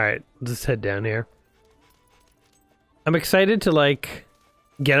 Alright, let's head down here. I'm excited to like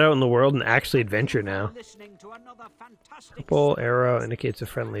get out in the world and actually adventure now. Purple arrow indicates a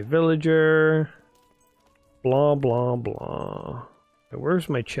friendly villager. Blah blah blah. Where's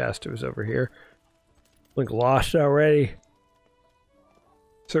my chest? It was over here. Like lost already.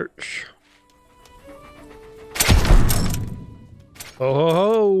 Search. Oh ho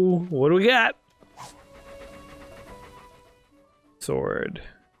ho! What do we got? Sword.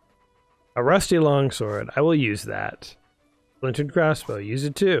 A rusty longsword. I will use that. Splintered crossbow. Use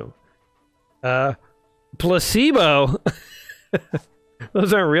it too. Placebo.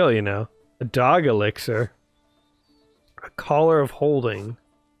 Those aren't real, you know. A dog elixir. A collar of holding.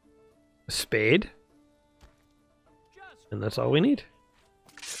 A spade. And that's all we need.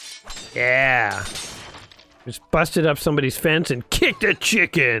 Yeah. Just busted up somebody's fence and kicked a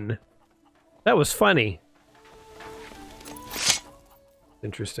chicken. That was funny.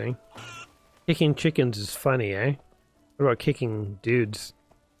 Interesting. Kicking chickens is funny, eh? What about kicking dudes?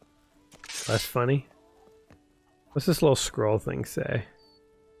 Less funny? What's this little scroll thing say?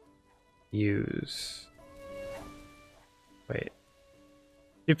 Use. Wait.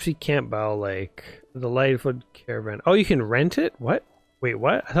 Gypsy Camp Bow Lake. The Lightfoot Caravan. Oh, you can rent it? What? Wait,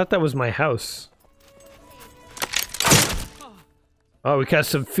 what? I thought that was my house. Oh, we got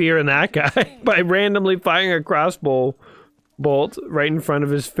some fear in that guy by randomly firing a crossbow bolt right in front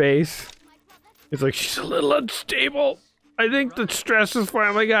of his face. He's like, she's a little unstable. I think the stress has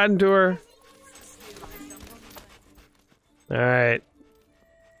finally gotten to her. Alright.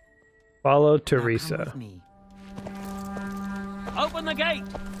 Follow Teresa. Open the gate!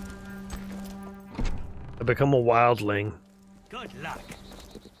 I become a wildling. Good luck.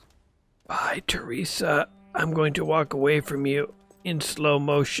 Bye, Teresa. I'm going to walk away from you in slow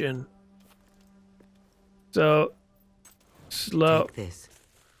motion. So slow. Take this.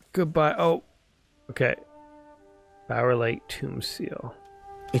 Goodbye. Oh, okay. Bower Lake Tomb Seal.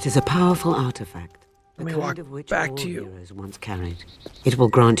 It is a powerful artifact, the kind of which all heroes once carried. It will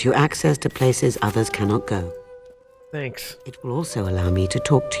grant you access to places others cannot go. Thanks. It will also allow me to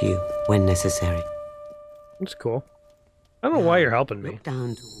talk to you when necessary. That's cool. I don't know why you're helping me. Look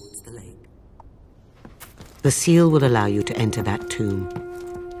down towards the lake. The seal will allow you to enter that tomb.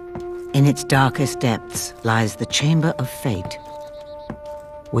 In its darkest depths lies the Chamber of Fate.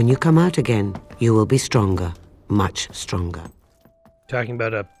 When you come out again, you will be stronger, much stronger. Talking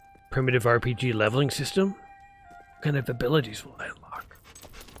about a primitive RPG leveling system? What kind of abilities will I unlock?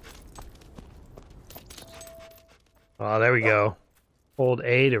 Oh, there we go. Hold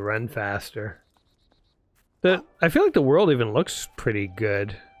A to run faster. I feel like the world even looks pretty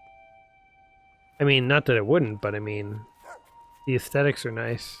good. I mean, not that it wouldn't, but I mean, the aesthetics are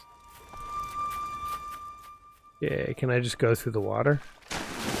nice. Yeah, can I just go through the water?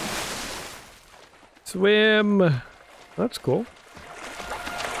 Swim. That's cool.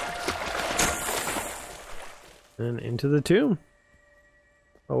 And into the tomb.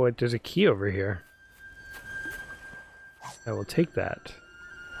 Oh wait, there's a key over here. I will take that.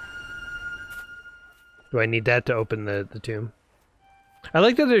 Do I need that to open the tomb? I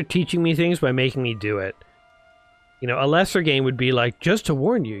like that they're teaching me things by making me do it. You know, a lesser game would be like, just to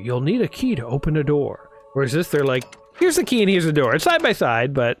warn you, you'll need a key to open a door. Whereas this, they're like, here's the key and here's the door. It's side by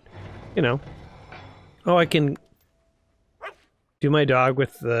side, but, you know. Oh, I can do my dog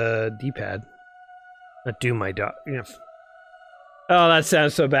with the D-pad. Not do my dog. Yeah. Oh, that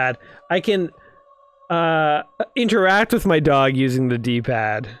sounds so bad. I can interact with my dog using the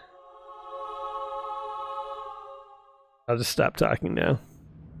D-pad. I'll just stop talking now.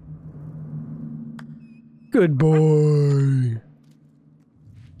 Good boy.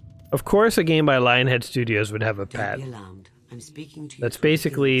 Of course, a game by Lionhead Studios would have a pad. That's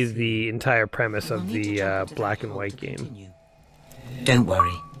basically the entire premise of the black and white game. Don't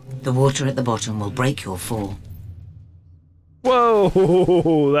worry. The water at the bottom will break your fall.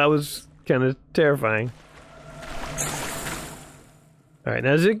 Whoa! That was kind of terrifying. Alright,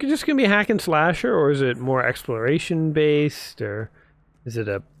 now is it just going to be hack and slasher, or is it more exploration based, or is it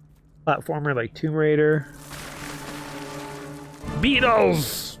a platformer like Tomb Raider?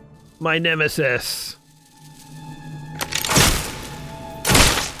 Beetles! My nemesis!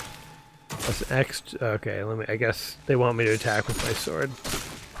 That's X. Okay, I guess they want me to attack with my sword.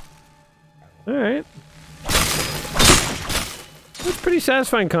 Alright. That's pretty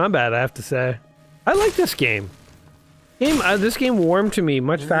satisfying combat, I have to say. I like this game. This game warmed to me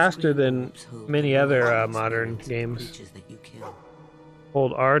much faster than many other modern games.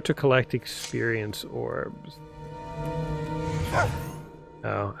 Hold R to collect experience orbs.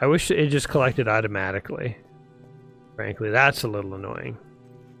 Oh, I wish it just collected automatically. Frankly, that's a little annoying.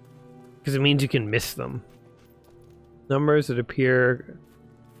 Because it means you can miss them. Numbers that appear...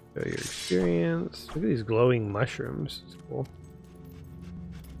 Show your experience. Look at these glowing mushrooms. It's cool.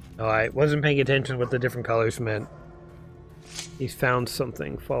 Oh, I wasn't paying attention to what the different colors meant. He's found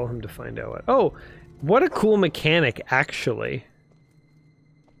something. Follow him to find out what. Oh, what a cool mechanic, actually.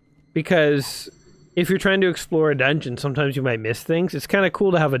 Because if you're trying to explore a dungeon, sometimes you might miss things. It's kind of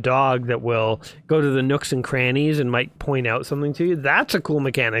cool to have a dog that will go to the nooks and crannies and might point out something to you. That's a cool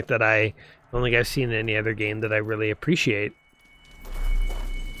mechanic that I don't think I've seen in any other game that I really appreciate.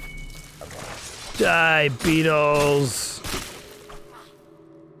 Die, beetles!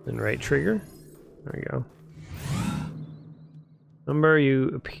 And right trigger. There we go. Number, you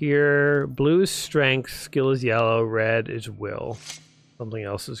appear. Blue is strength, skill is yellow, red is will. Something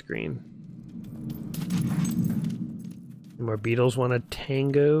else is green. Any more beetles want a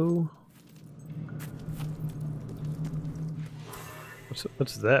tango?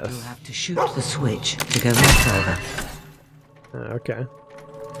 What's this? You'll have to shoot the switch to go no further. Okay.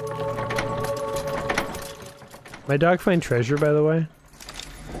 My dog find treasure, by the way?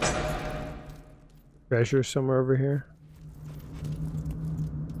 Treasure somewhere over here?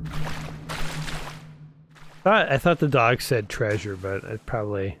 I thought the dog said treasure, but I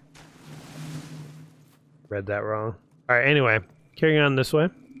probably read that wrong. Alright, anyway. Carrying on this way.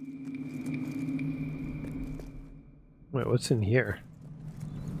 Wait, what's in here?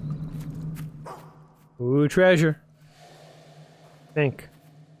 Ooh, treasure. Think.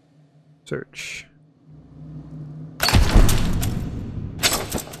 Search.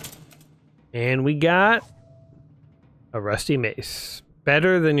 And we got a rusty mace.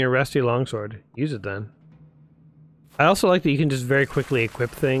 Better than your rusty longsword. Use it then. I also like that you can just very quickly equip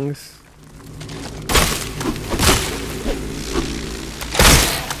things.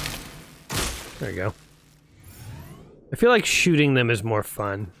 There you go. I feel like shooting them is more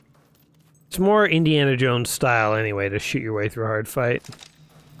fun. It's more Indiana Jones style anyway to shoot your way through a hard fight.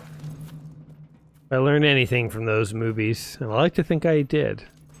 I learned anything from those movies, and I like to think I did.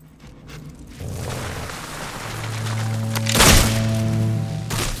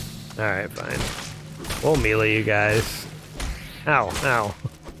 Alright, fine. We'll melee you guys. Ow, ow.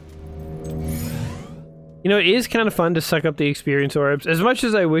 You know, it is kind of fun to suck up the experience orbs. As much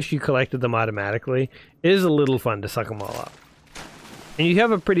as I wish you collected them automatically, it is a little fun to suck them all up. And you have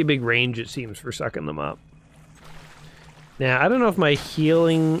a pretty big range, it seems, for sucking them up. Now, I don't know if my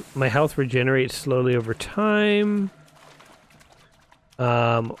health regenerates slowly over time.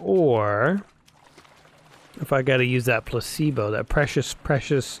 Or if I gotta use that placebo, that precious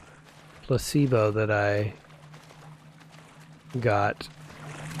placebo that I got.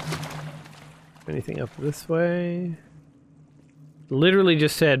 Anything up this way? Literally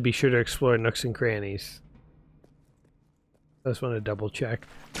just said be sure to explore nooks and crannies. I just want to double check.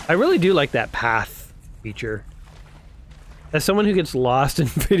 I really do like that path feature. As someone who gets lost in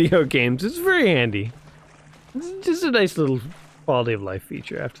video games, it's very handy. It's just a nice little quality of life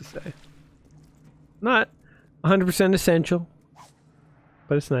feature, I have to say. Not 100% essential,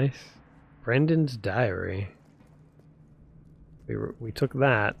 but it's nice. Brendan's diary. We took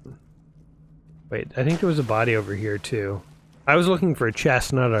that. Wait, I think there was a body over here too. I was looking for a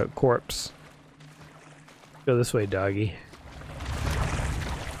chest, not a corpse. Go this way, doggy.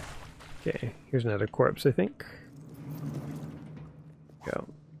 Okay, here's another corpse, I think. Go.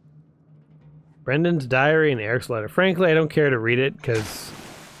 Brendan's diary and Eric's letter. Frankly, I don't care to read it because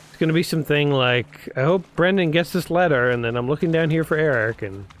it's going to be something like, I hope Brendan gets this letter, and then I'm looking down here for Eric,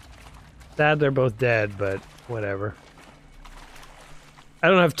 and sad they're both dead, but whatever. I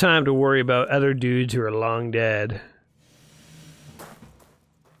don't have time to worry about other dudes who are long dead.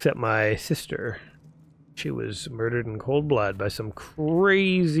 Except my sister. She was murdered in cold blood by some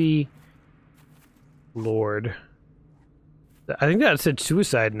crazy lord. I think that said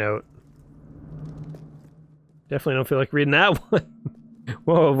suicide note. Definitely don't feel like reading that one.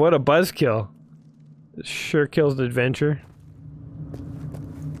 Whoa, what a buzzkill. This sure kills the adventure.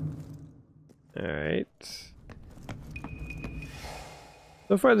 Alright.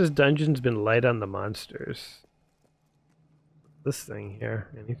 So far this dungeon's been light on the monsters. This thing here,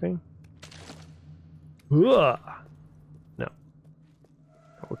 anything? Ugh. No.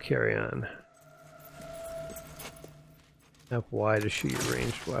 We'll carry on. Up Y to shoot your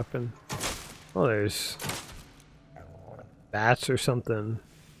ranged weapon. Oh, there's bats or something.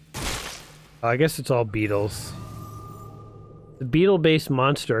 Oh, I guess it's all beetles. The beetle-based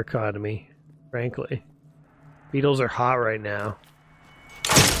monster economy, frankly. Beetles are hot right now.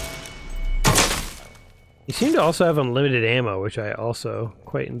 You seem to also have unlimited ammo, which I also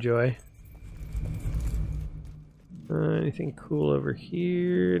quite enjoy. Anything cool over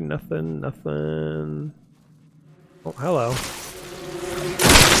here? Nothing, nothing. Oh, hello.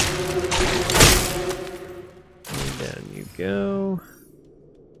 And down you go.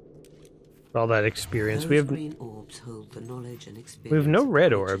 All that experience. We have green orbs hold the knowledge and experience. We have no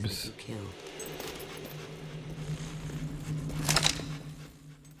red orbs.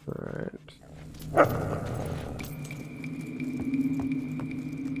 Alright.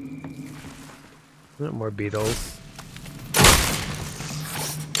 Not more beetles.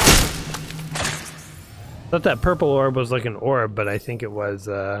 Thought that purple orb was like an orb, but I think it was,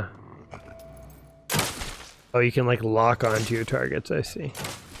 oh, you can like lock onto your targets, I see.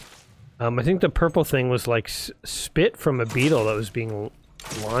 I think the purple thing was like spit from a beetle that was being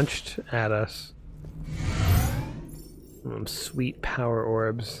launched at us. Sweet power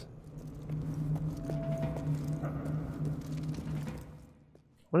orbs.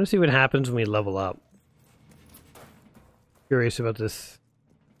 I want to see what happens when we level up. Curious about this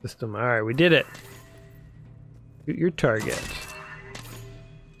system. Alright, we did it. Shoot your target.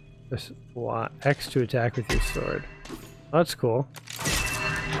 Press X to attack with your sword. Oh, that's cool.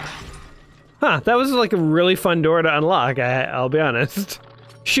 Huh, that was like a really fun door to unlock, I'll be honest.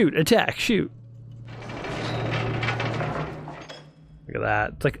 Shoot, attack, shoot. Look at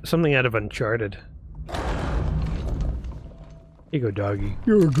that. It's like something out of Uncharted. Here you go, doggy.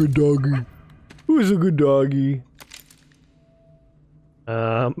 You're a good doggy. Who's a good doggy?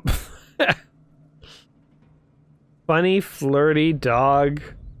 Funny, flirty dog.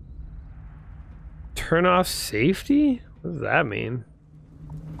 Turn off safety? What does that mean?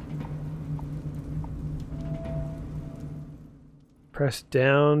 Press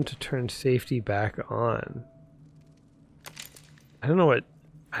down to turn safety back on. I don't know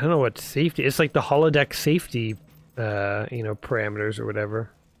what safety. It's like the holodeck safety, you know, parameters or whatever.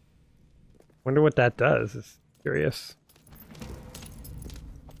 Wonder what that does. It's curious.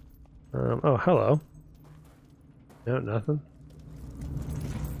 Oh, hello. No, nothing.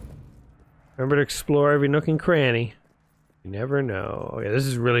 Remember to explore every nook and cranny. You never know. Okay, this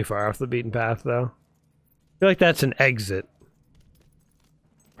is really far off the beaten path, though. I feel like that's an exit.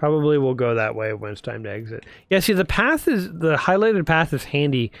 Probably we'll go that way when it's time to exit. Yeah, see, the highlighted path is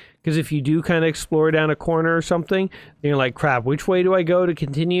handy, because if you do kind of explore down a corner or something, you're like, crap, which way do I go to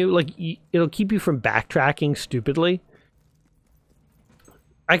continue? Like, it'll keep you from backtracking stupidly.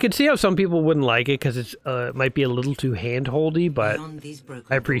 I could see how some people wouldn't like it, because it might be a little too hand-holdy, but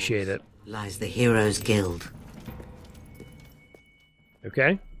I appreciate it. Lies the Heroes Guild.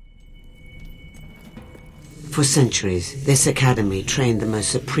 Okay. For centuries, this academy trained the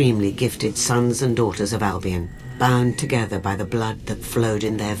most supremely gifted sons and daughters of Albion, bound together by the blood that flowed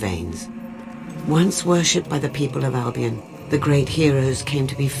in their veins. Once worshipped by the people of Albion, the great heroes came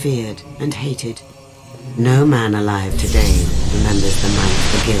to be feared and hated. No man alive today remembers the night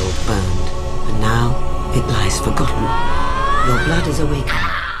the guild burned, and now It lies forgotten. Your blood is awakening.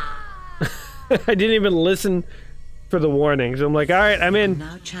 I didn't even listen for the warnings. I'm like, all right, I'm in.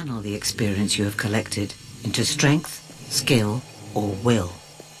 Now channel the experience you have collected into strength, skill, or will.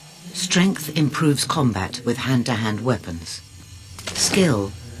 Strength improves combat with hand-to-hand weapons.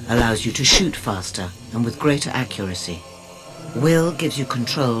 Skill allows you to shoot faster and with greater accuracy. Will gives you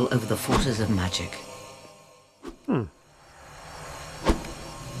control over the forces of magic.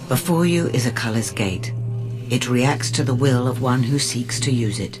 Before you is a color's gate. It reacts to the will of one who seeks to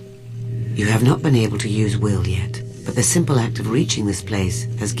use it. You have not been able to use will yet, but the simple act of reaching this place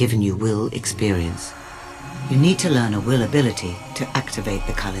has given you will experience. You need to learn a will ability to activate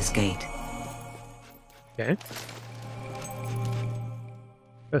the color's gate. Okay.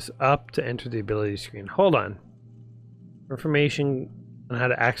 Press up to enter the ability screen. Hold on. For information on how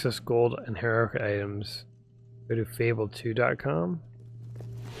to access gold and heroic items, go to fable2.com.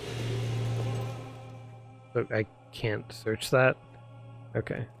 So I can't search that?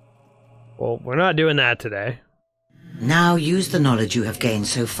 Okay. Well, we're not doing that today. Now use the knowledge you have gained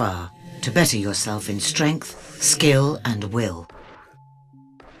so far to better yourself in strength, skill, and will.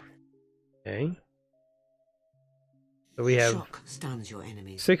 Okay. So we have Shock stuns your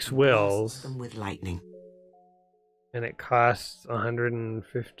enemies 6 wills. them with lightning. And it costs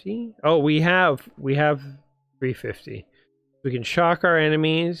 150. Oh, we have 350. We can shock our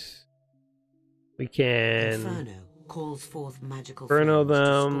enemies. We can Inferno calls forth magical Inferno flames to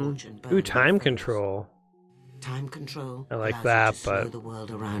them. scorch and burn Ooh, time your foes. control. Time control I like allows that, you to slow but the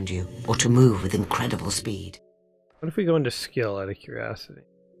world around you or to move with incredible speed. what if we go into skill out of curiosity?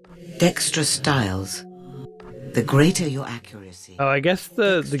 Dexterous styles. The greater your accuracy. Oh, I guess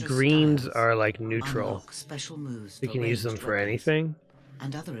the Dexterous greens styles are like neutral. unlock special moves We for can use them ranged for weapons anything.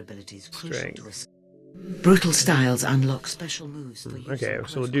 and other abilities crucial Strength. to us. Brutal styles unlock special moves for use Okay, in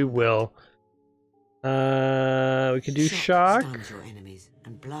so we'll close do combat. will. We can do shock. Stuns your enemies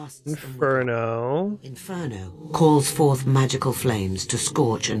and blasts them with Inferno. Inferno calls forth magical flames to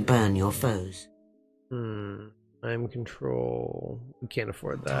scorch and burn your foes. Time control. We can't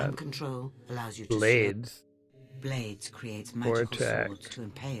afford Time that. control allows you to Blades. Blades creates magical Vortex. swords to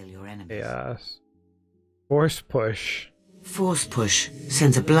impale your enemies. Chaos. Force push. Force push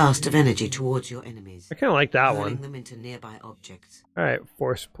sends a blast of energy towards your enemies, I kind of like that hurling one. them into nearby objects. Alright,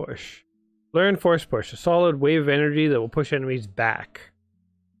 force push. Learn force push. A solid wave of energy that will push enemies back.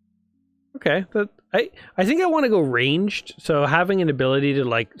 Okay, I think I want to go ranged, so having an ability to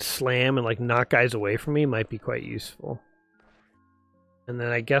like slam and like knock guys away from me might be quite useful. And then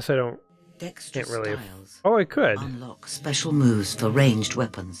I guess I can't Dexterous really. styles Oh, I could. unlock special moves for ranged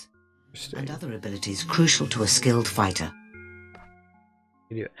weapons Interesting. and other abilities crucial to a skilled fighter.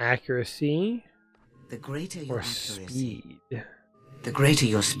 You do accuracy The greater your or accuracy, speed. the greater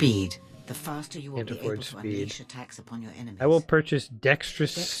your speed, the faster you will Can't be afford able to speed. unleash attacks upon your enemies. I will purchase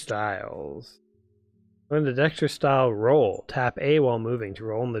dexterous styles. Learn the dexterous style roll. Tap A while moving to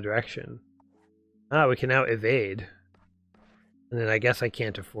roll in the direction. Ah, we can now evade. And then I guess I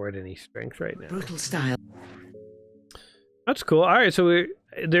can't afford any strength right now. Brutal style. That's cool. Alright, so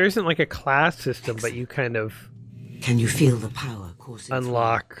there isn't like a class system, but you kind of Can you feel the power coursing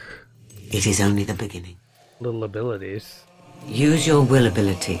unlock through? It is only the beginning. little abilities. Use your will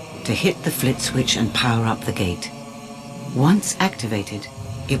ability to hit the flit switch and power up the gate. Once activated,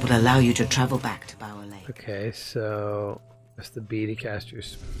 it will allow you to travel back to Bower Lake. Okay, so press the B to cast your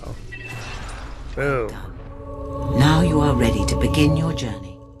spell. Boom. Now you are ready to begin your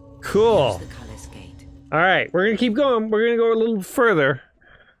journey. Cool. Use the color's gate. Alright, we're gonna keep going. We're gonna go a little further.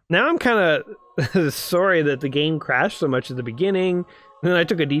 Now I'm kind of sorry that the game crashed so much at the beginning. And then I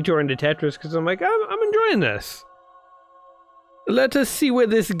took a detour into Tetris because I'm like, I'm enjoying this. Let us see where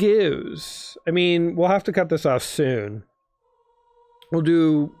this goes. I mean, we'll have to cut this off soon. We'll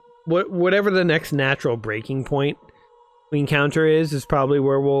do whatever the next natural breaking point we encounter is probably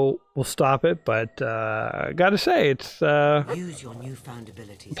where we'll stop it. But gotta say, it's Use your newfound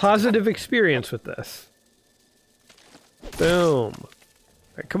abilities. positive experience with this. Boom.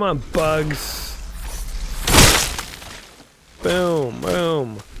 All right, come on, bugs. Boom,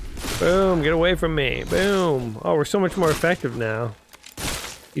 boom, boom. Get away from me. Boom. Oh, we're so much more effective now.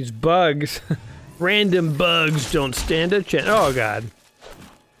 These bugs, random bugs don't stand a chance. Oh, God.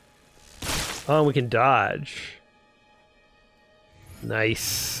 Oh, we can dodge.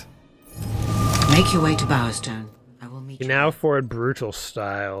 Nice. Make your way to Bowerstone. I will meet You you. now afford brutal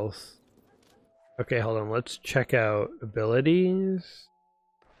styles. Okay, hold on. Let's check out abilities.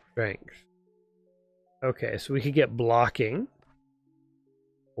 Strength. Okay, so we could get blocking.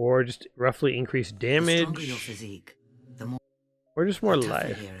 Or just roughly increase The stronger your damage. physique, the more Or just more The tougher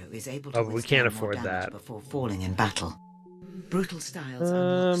life. hero is able to Oh, but we withstand can't more afford damage that. before falling in battle. Brutal styles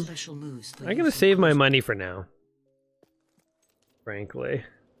unlock special moves for I'm gonna use in save my close- money for now. Frankly.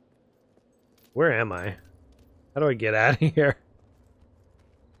 Where am I? How do I get out of here?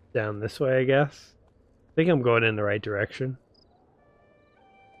 Down this way, I guess. I think I'm going in the right direction.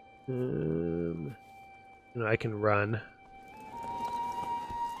 You know, I can run.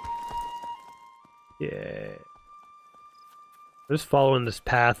 Yeah. I'm just following this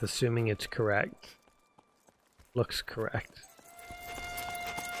path, assuming it's correct. Looks correct.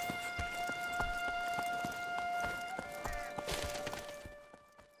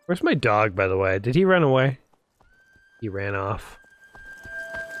 Where's my dog, by the way? Did he run away? He ran off.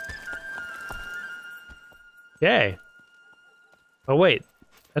 Yay. Oh, wait.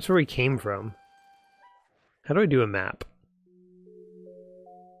 That's where we came from. How do I do a map?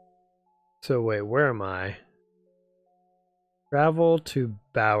 So, wait, where am I? Travel to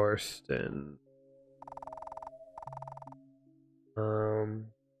Bowerston.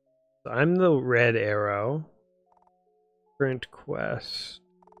 So I'm the red arrow. Current quest.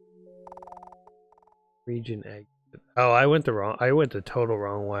 Region exit. Oh, I went the total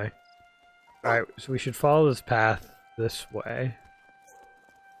wrong way. Alright, so we should follow this path this way.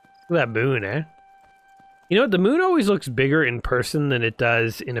 Look at that moon, eh? You know what? The moon always looks bigger in person than it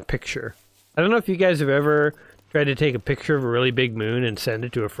does in a picture. I don't know if you guys have ever tried to take a picture of a really big moon and send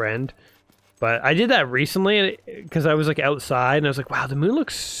it to a friend. But I did that recently because I was like outside and I was like, wow, the moon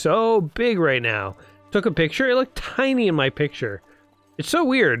looks so big right now. Took a picture, it looked tiny in my picture. It's so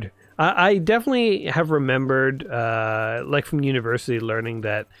weird. I definitely have remembered, like from university, learning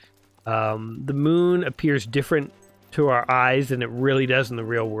that the moon appears different to our eyes than it really does in the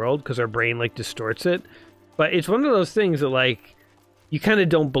real world because our brain like distorts it. But it's one of those things that like you kind of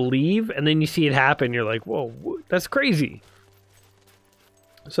don't believe, and then you see it happen, you're like, whoa, that's crazy.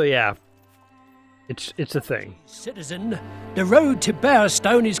 So yeah, it's a thing. Citizen, the road to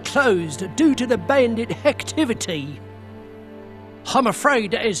Bowerstone is closed due to the bandit activity. I'm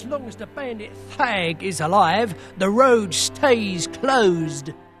afraid that as long as the bandit Thag is alive, the road stays closed.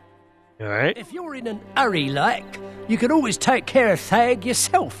 Alright. If you're in an hurry, like, you can always take care of Thag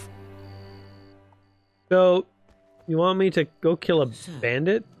yourself. So, you want me to go kill a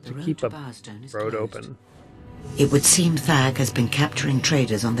bandit to road keep to a Bowerstone is road closed. open? It would seem Thag has been capturing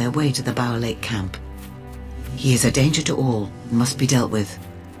traders on their way to the Bower Lake camp. He is a danger to all and must be dealt with.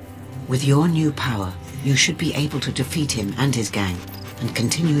 With your new power, you should be able to defeat him and his gang and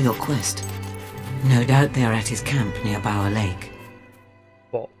continue your quest. No doubt they are at his camp near Bower Lake.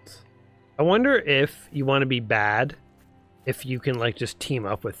 Vault. I wonder if you want to be bad, if you can like just team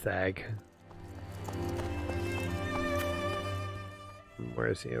up with Thag. Where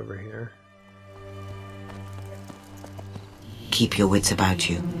is he? Over here? Keep your wits about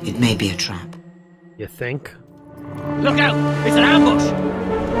you. It may be a trap. You think? Look out! It's an ambush!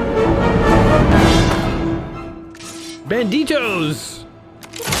 Banditos!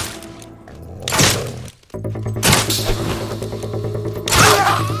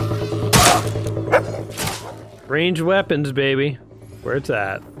 Ranged weapons, baby. Where it's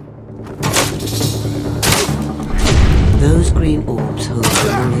at. Those green orbs hold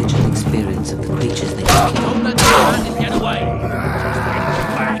the knowledge and experience of the creatures they kill. Don't let the bandit get away!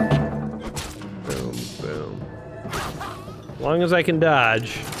 Boom, boom. As long as I can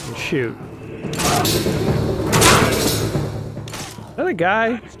dodge and shoot. Is that a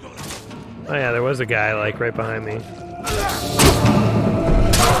guy? Oh yeah, there was a guy like right behind me.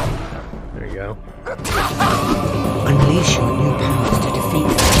 There you go. Unleash your new powers to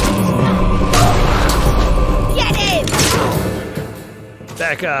defeat them. Get him!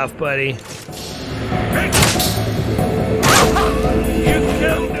 Back off, buddy. You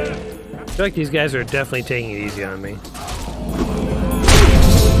killed him! I feel like these guys are definitely taking it easy on me.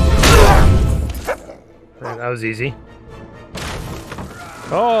 Alright, that was easy.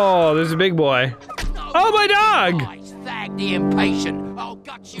 Oh, there's a big boy. Oh, my dog! Thag the impatient. I'll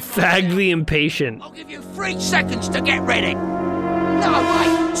gut you. Thag the impatient. I'll give you 3 seconds to get ready. No,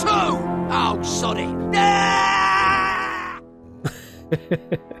 wait, 2! Oh, sod it. Ah!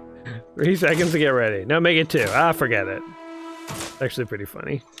 3 seconds to get ready. No, make it 2. Ah, forget it. It's actually pretty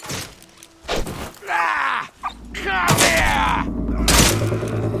funny. Ah! Come here!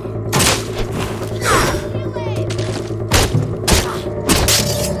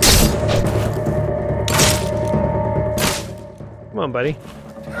 Come on, buddy.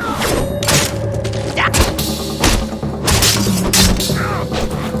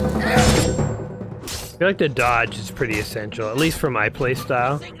 I feel like the dodge is pretty essential, at least for my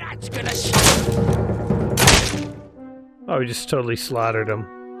playstyle. Oh, we just totally slaughtered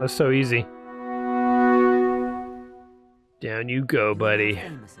him. That's so easy. Down you go, buddy.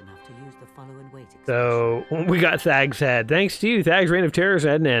 So, we got Thag's head. Thanks to you, Thag's reign of terror is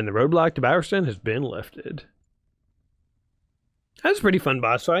at an end. The roadblock to Bowerstone has been lifted. That was a pretty fun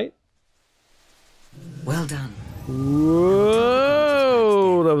boss fight. Well done. Whoa!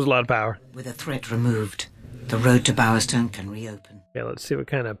 That was a lot of power. With a threat removed, the road to Bowerstone can reopen. Okay, let's see what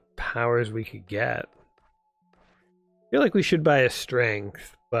kind of powers we could get. I feel like we should buy a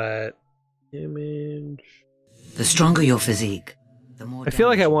strength, but... Image... The stronger your physique, the more... I feel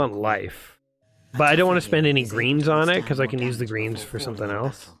like I want life. But I don't want to spend any greens on it, because I can use the greens for something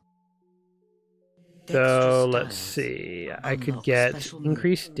else. So, let's see. I could get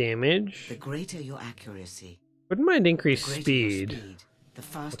increased damage. The greater your accuracy. Wouldn't mind increased speed.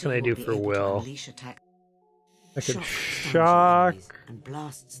 What can I do for will? I could shock, and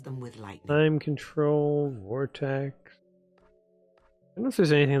blasts them with lightning. Time control, vortex. I don't know if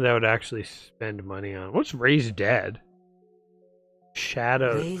there's anything that I would actually spend money on. What's Raise Dead?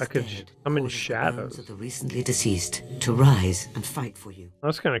 Shadows. I could summon shadows. Of the recently deceased to rise and fight for you.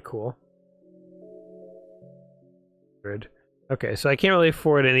 That's kind of cool. Good. Okay, so I can't really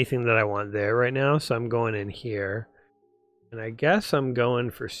afford anything that I want there right now, so I'm going in here. And I guess I'm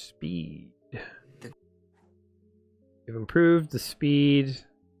going for speed. You've improved the speed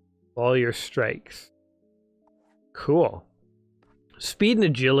of all your strikes. Cool. Speed and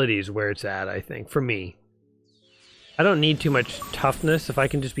agility is where it's at, I think, for me. I don't need too much toughness if I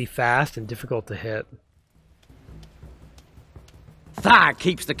can just be fast and difficult to hit. Thag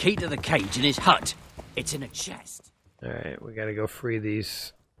keeps the key to the cage in his hut. It's in a chest. Alright, we gotta go free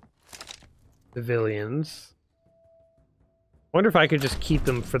these civilians. Wonder if I could just keep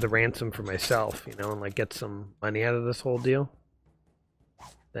them for the ransom for myself, you know, and like get some money out of this whole deal.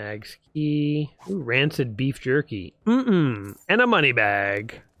 Thag's key. Ooh, rancid beef jerky. And a money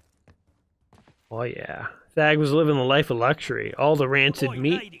bag. Oh yeah. Thag was living the life of luxury. All the rancid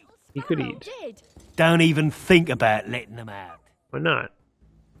meat he could eat. Don't even think about letting them out. Why not?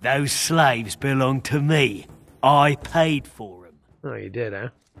 Those slaves belong to me. I paid for them. Oh, you did,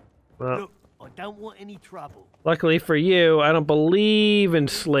 huh? Well, look, I don't want any trouble. Luckily for you, I don't believe in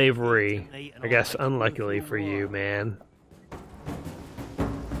slavery. I guess unluckily for you, man.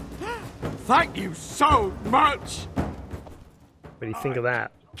 Thank you so much! What do you think of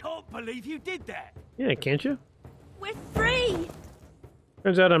that? Can't believe you did that. Yeah, can't you? We're free!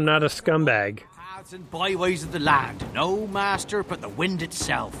 Turns out I'm not a scumbag. Paths and byways of the land, no master but the wind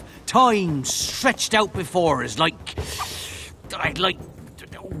itself. Time stretched out before us like...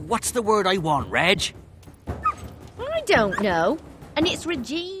 What's the word I want, Reg? I don't know. And it's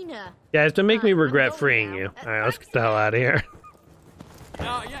Regina. Guys, don't make me regret freeing you. Alright, let's get the hell out of here.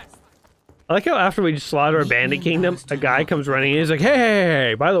 Yes. I like how after we slaughter a bandit kingdom, a guy comes running in and he's like,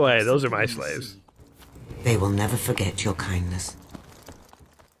 hey, by the way, those are my slaves. They will never forget your kindness.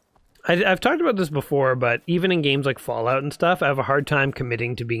 I've talked about this before, but even in games like Fallout and stuff, I have a hard time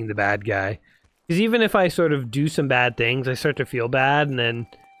committing to being the bad guy. Because even if I sort of do some bad things, I start to feel bad, and then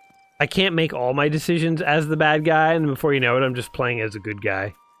I can't make all my decisions as the bad guy, and before you know it, I'm just playing as a good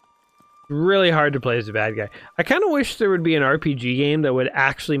guy. Really hard to play as a bad guy. I kind of wish there would be an RPG game that would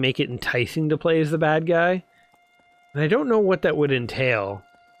actually make it enticing to play as the bad guy. And I don't know what that would entail.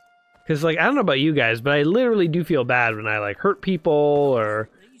 Because, like, I don't know about you guys, but I literally do feel bad when I, like, hurt people or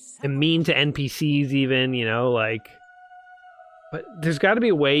am mean to NPCs even, you know, like... But there's got to be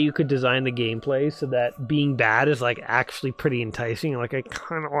a way you could design the gameplay so that being bad is, like, actually pretty enticing. Like, I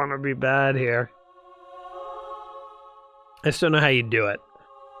kind of want to be bad here. I just don't know how you do it.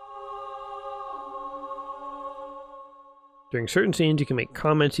 During certain scenes, you can make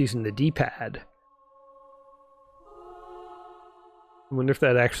comments using the D-pad. I wonder if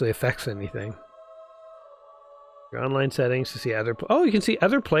that actually affects anything. Your online settings to see other... Oh, you can see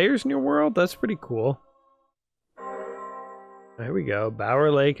other players in your world? That's pretty cool. There we go. Bower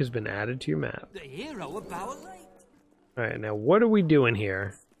Lake has been added to your map. The hero of Bower Lake. Alright, now what are we doing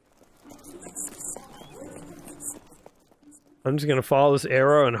here? I'm just going to follow this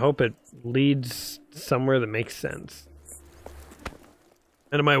arrow and hope it leads somewhere that makes sense.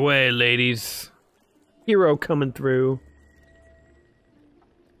 Out of my way, ladies. Hero coming through.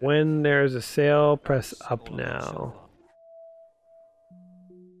 When there's a sale, press up now.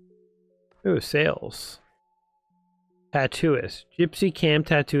 Ooh, sales. Tattooist. Gypsy Cam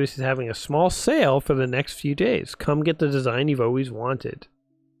Tattooist is having a small sale for the next few days. Come get the design you've always wanted.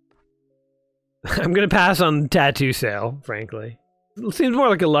 I'm going to pass on the tattoo sale, frankly. It seems more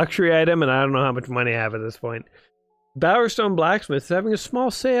like a luxury item, and I don't know how much money I have at this point. Bowerstone Blacksmith is having a small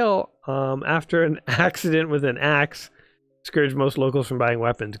sale after an accident with an axe. Discourage most locals from buying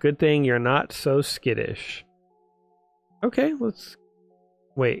weapons. Good thing you're not so skittish. Okay, let's...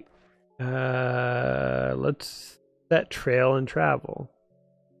 Wait. Let's set trail and travel.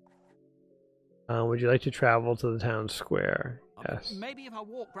 Would you like to travel to the town square? Yes.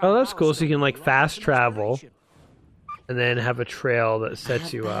 Oh, that's cool. So you can like fast travel and then have a trail that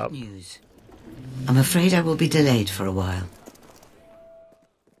sets you up. News. I'm afraid I will be delayed for a while.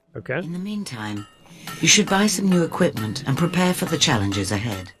 Okay. In the meantime, you should buy some new equipment and prepare for the challenges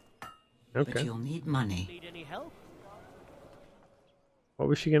ahead. Okay. But you'll need money. What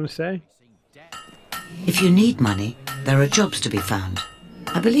was she going to say? If you need money, there are jobs to be found.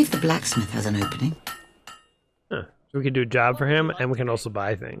 I believe the blacksmith has an opening. Huh. So we can do a job for him, and we can also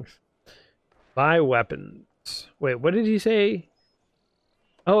buy things. Buy weapons. Wait, what did he say?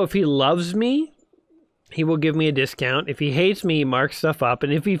 Oh, if he loves me, he will give me a discount. If he hates me, he marks stuff up.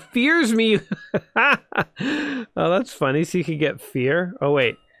 And if he fears me... Oh, that's funny. So you could get fear. Oh,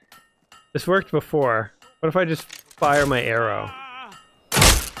 wait. This worked before. What if I just fire my arrow?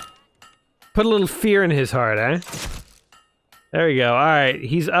 Put a little fear in his heart, eh? There we go. Alright,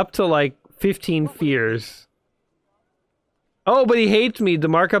 he's up to like 15 fears. Oh, but he hates me. The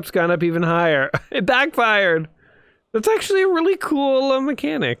markup's gone up even higher. It backfired. That's actually a really cool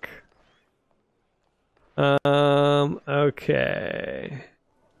mechanic. Okay.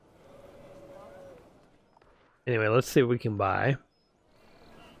 Anyway, let's see what we can buy.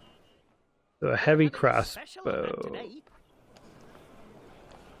 So a heavy crossbow.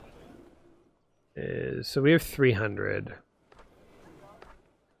 So we have 300.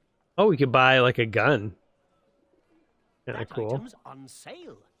 Oh, we could buy like a gun. Kinda cool.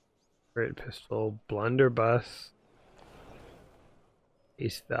 Great pistol, blunderbuss.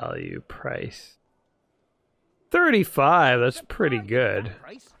 Base value, price. 35, that's pretty good.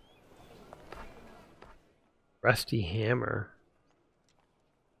 Rusty hammer.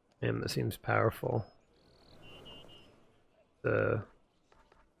 Man, that seems powerful. You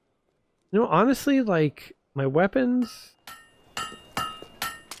know, honestly, like, my weapons...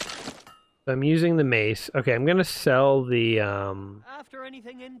 So I'm using the mace. Okay, I'm gonna sell the, After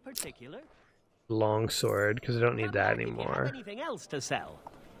anything in particular? long sword, because I don't need that anymore. Anything else to sell?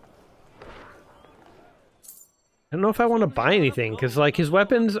 I don't know if I want to buy anything, because, like, his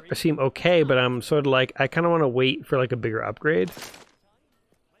weapons seem okay, but I'm sort of like, I kind of want to wait for, like, a bigger upgrade.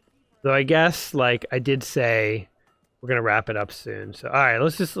 Though I guess, like, I did say we're gonna wrap it up soon. So, alright,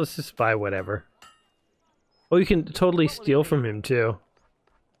 let's just buy whatever. Oh, you can totally steal from him, too.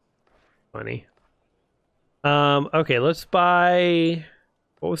 Funny. Okay, let's buy...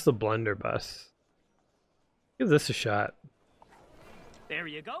 What was the blunderbuss? Give this a shot. There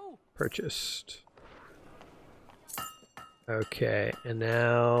you go. Purchased. Okay, and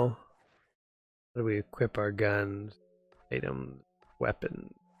now... How do we equip our guns? Items,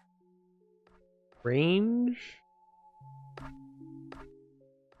 weapons. Range?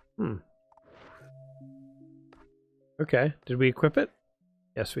 Okay, did we equip it?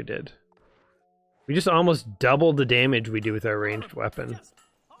 Yes, we did. We just almost doubled the damage we do with our ranged weapon.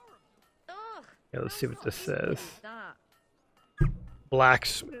 Yeah, let's see what this says.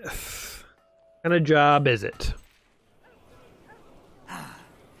 Blacksmith. What kind of job is it?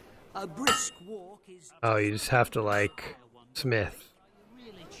 A brisk walk is... Oh, you just have to, like, smith.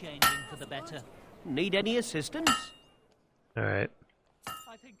 Really changing for the better. Need any assistance? Alright.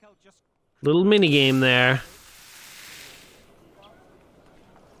 Little mini game there.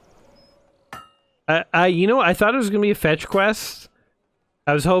 You know, I thought it was gonna be a fetch quest.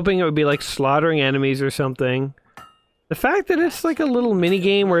 I was hoping it would be like slaughtering enemies or something. The fact that it's like a little mini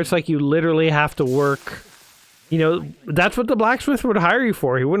game where it's like you literally have to work. You know, that's what the blacksmith would hire you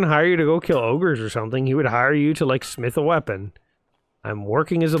for. He wouldn't hire you to go kill ogres or something. He would hire you to like smith a weapon. I'm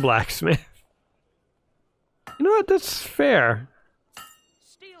working as a blacksmith. You know what? That's fair. I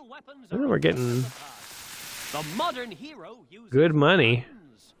think we're getting the modern hero good money.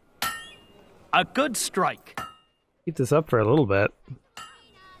 A good strike. Keep this up for a little bit.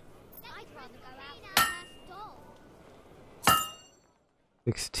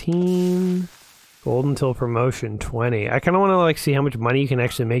 $16 gold until promotion. 20. I kind of want to like see how much money you can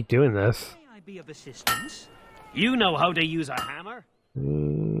actually make doing this. May I be of assistance? You know how to use a hammer.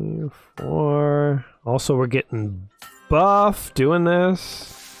 3, 4. Also, we're getting buff doing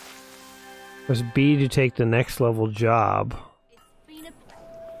this. Press B to take the next level job.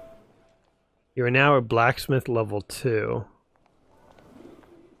 You are now a blacksmith level 2.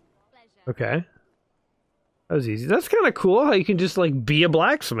 Okay. That was easy. That's kind of cool how you can just like be a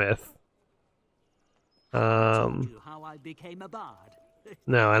blacksmith. No,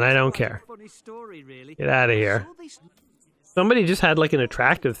 and I don't care. Get out of here. Somebody just had like an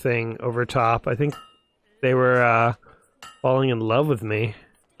attractive thing over top. I think they were falling in love with me.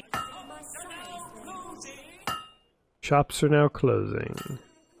 Shops are now closing.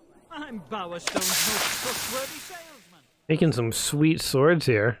 I'm Bowerstone's most trustworthy salesman. Making some sweet swords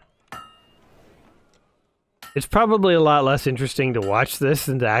here. It's probably a lot less interesting to watch this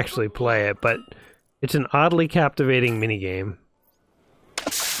than to actually play it, but it's an oddly captivating minigame.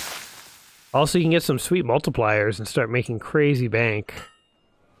 Also, you can get some sweet multipliers and start making crazy bank.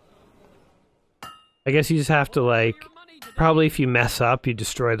 I guess you just have to, like, probably if you mess up, you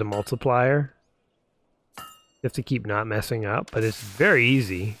destroy the multiplier. You have to keep not messing up, but it's very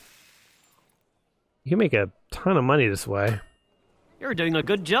easy. You can make a ton of money this way. You're doing a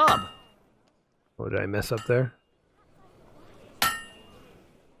good job. Oh, did I mess up there?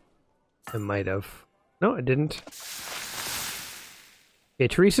 I might have. No, I didn't. Okay,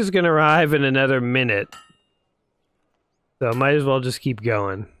 Teresa's gonna arrive in another minute. So I might as well just keep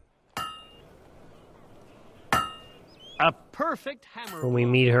going. A perfect hammer. When we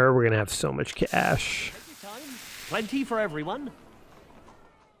meet her, we're gonna have so much cash. Plenty for everyone.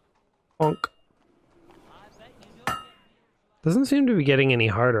 Bonk. Doesn't seem to be getting any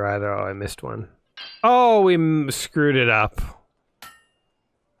harder either. Oh, I missed one. Oh, we screwed it up.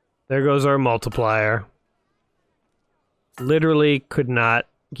 There goes our multiplier. Literally could not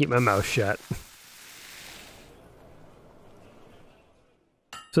keep my mouth shut.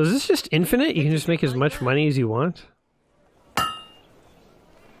 So is this just infinite? You can just make as much money as you want?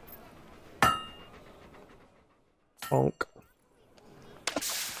 Bonk.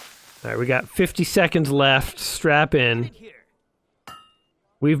 Alright, we got 50 seconds left. Strap in.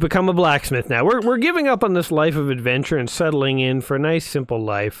 We've become a blacksmith now. We're giving up on this life of adventure and settling in for a nice simple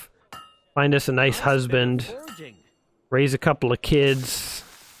life. Find us a nice husband. Raise a couple of kids.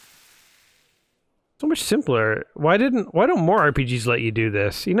 So much simpler. Why don't more RPGs let you do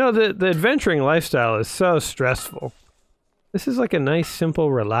this? You know, the adventuring lifestyle is so stressful. This is like a nice,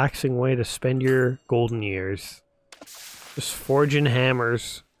 simple, relaxing way to spend your golden years. Just forging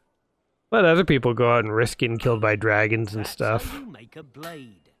hammers. Let other people go out and risk getting killed by dragons and stuff.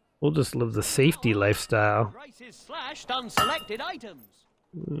 We'll just live the safety lifestyle. Prices slashed on selected items.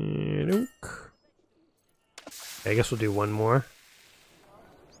 I guess we'll do one more.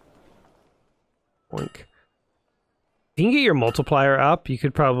 Boink. If you can get your multiplier up, you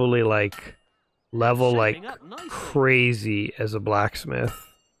could probably like level like crazy as a blacksmith.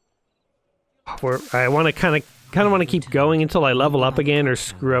 I want to kind of want to keep going until I level up again or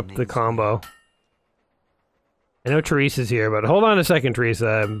screw up the combo. I know Teresa's here, but hold on a second,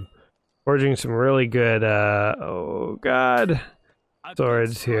 Teresa. I'm forging some really good, oh god,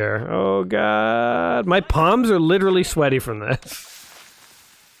 swords here. Oh god, my palms are literally sweaty from this.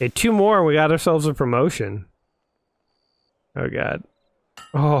 Okay, 2 more and we got ourselves a promotion. Oh god.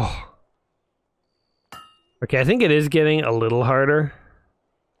 Oh. Okay, I think it is getting a little harder.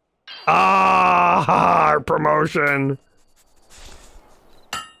 Ah, our promotion.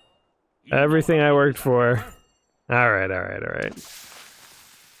 Everything I worked for. Alright.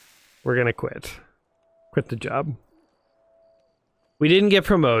 We're gonna quit. Quit the job. We didn't get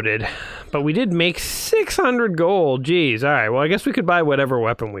promoted, but we did make 600 gold. Jeez, alright, well I guess we could buy whatever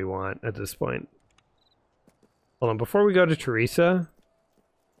weapon we want at this point. Hold on, before we go to Teresa,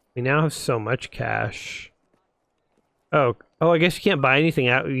 we now have so much cash. Oh, I guess you can't buy anything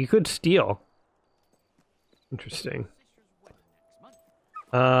out. You could steal. Interesting.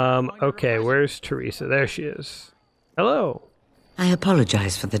 Okay, where's Teresa? There she is. Hello. I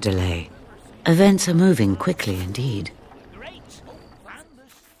apologize for the delay. Events are moving quickly indeed.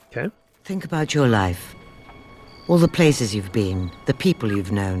 Okay. Think about your life. All the places you've been, the people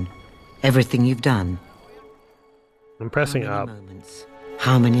you've known, everything you've done. I'm pressing up. Moments,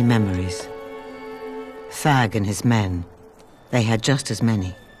 how many memories? Thag and his men, they had just as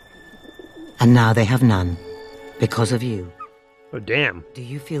many. And now they have none, because of you. Oh, damn. Do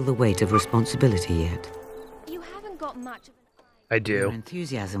you feel the weight of responsibility yet? You haven't got much of I do. Your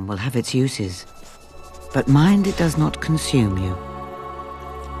enthusiasm will have its uses, but mind it does not consume you.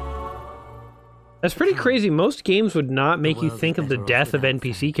 That's pretty crazy. Most games would not make you think of the death of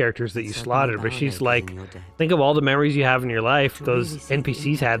NPC characters that you slaughtered, but she's like, think of all the memories you have in your life. Those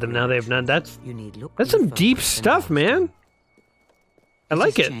NPCs had them, now they have none. That's some deep stuff, man. I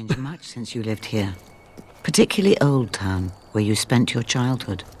like it. It has changed much since you lived here, particularly Old Town, where you spent your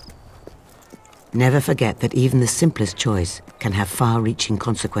childhood. Never forget that even the simplest choice can have far-reaching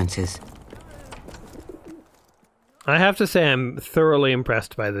consequences. I have to say I'm thoroughly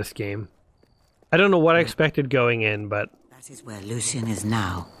impressed by this game. I don't know what I expected going in, but... That is where Lucian is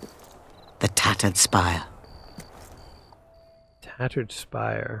now. The tattered spire. Shattered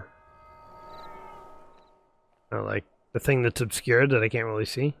spire. Oh, like the thing that's obscured that I can't really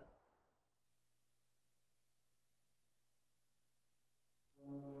see.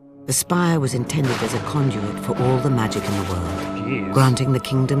 The spire was intended as a conduit for all the magic in the world, Jeez. granting the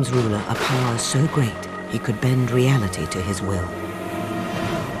kingdom's ruler a power so great he could bend reality to his will.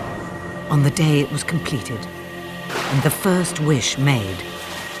 On the day it was completed, and the first wish made,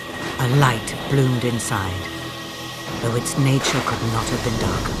 a light bloomed inside, though its nature could not have been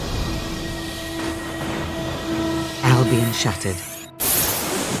darker. Albion shattered.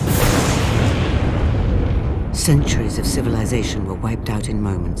 Centuries of civilization were wiped out in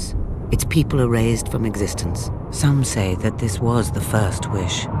moments, its people erased from existence. Some say that this was the first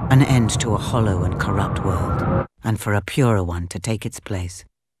wish, an end to a hollow and corrupt world, and for a purer one to take its place.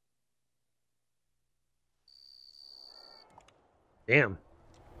 Damn.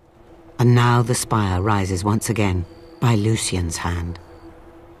 And now the spire rises once again, by Lucien's hand.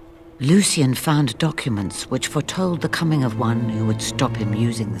 Lucien found documents which foretold the coming of one who would stop him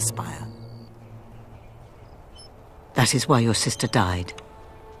using the spire. That is why your sister died.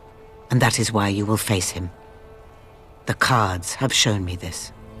 And that is why you will face him. The cards have shown me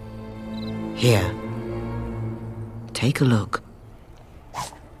this. Here. Take a look.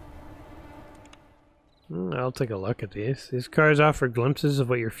 I'll take a look at these. These cards offer glimpses of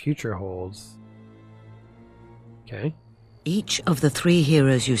what your future holds. Okay. Each of the 3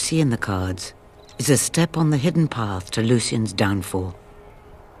 heroes you see in the cards is a step on the hidden path to Lucien's downfall.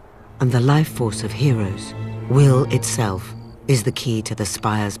 And the life force of heroes, will itself, is the key to the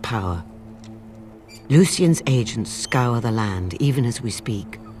spire's power. Lucien's agents scour the land even as we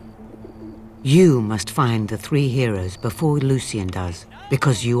speak. You must find the 3 heroes before Lucien does,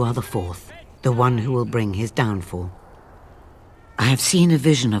 because you are the 4th, the one who will bring his downfall. I have seen a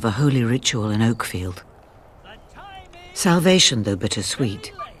vision of a holy ritual in Oakfield. Salvation, though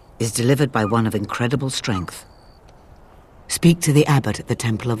bittersweet, is delivered by one of incredible strength. Speak to the abbot at the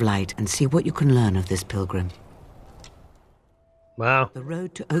Temple of Light and see what you can learn of this pilgrim. Wow. The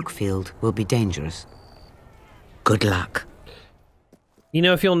road to Oakfield will be dangerous. Good luck. You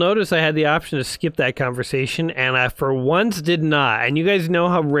know, if you'll notice, I had the option to skip that conversation, and I for once did not. And you guys know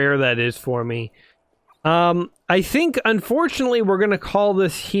how rare that is for me. I think, unfortunately, we're going to call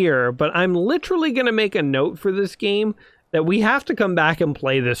this here, but I'm literally going to make a note for this game that we have to come back and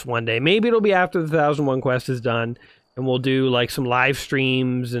play this one day. Maybe it'll be after the 1001 quest is done, and we'll do like some live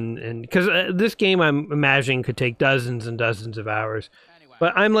streams, and because this game, I'm imagining, could take dozens and dozens of hours.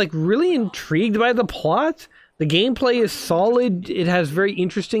 But I'm like really intrigued by the plot. The gameplay is solid. It has very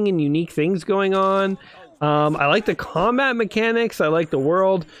interesting and unique things going on. I like the combat mechanics. I like the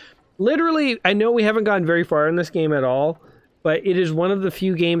world. Literally, I know we haven't gotten very far in this game at all, but it is one of the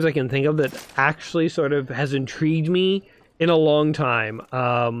few games I can think of that actually sort of has intrigued me in a long time.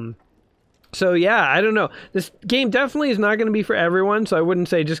 So yeah, I don't know. This game definitely is not going to be for everyone, so I wouldn't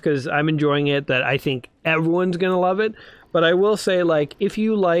say just because I'm enjoying it that I think everyone's going to love it. But I will say, like, if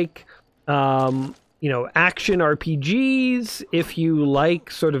you like, you know, action RPGs, if you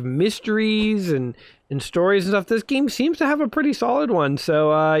like sort of mysteries and stories and stuff, this game seems to have a pretty solid one.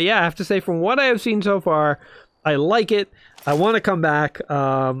 So yeah, I have to say, from what I have seen so far, I like it. I want to come back,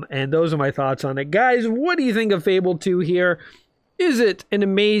 and those are my thoughts on it. Guys, what do you think of Fable 2 here? Is it an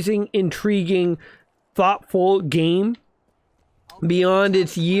amazing, intriguing, thoughtful game beyond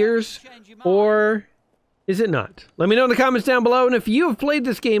its years, or is it not? Let me know in the comments down below, and if you have played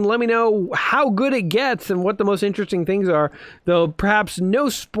this game, let me know how good it gets and what the most interesting things are, though perhaps no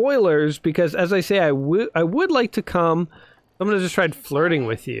spoilers, because as I say, I would like to come. I'm going to just try flirting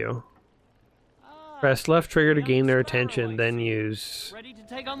with you. Press left trigger to gain their attention, then use... Ready to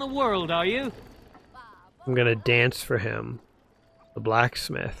take on the world, are you? I'm going to dance for him. The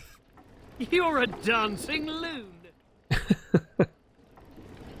blacksmith. You're a dancing loon.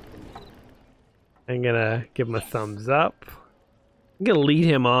 I'm gonna give him a thumbs up. I'm gonna lead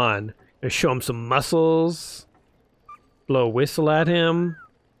him on. Gonna show him some muscles. Blow a whistle at him.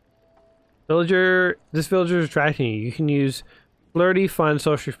 Villager, this villager is attracting you. You can use flirty, fun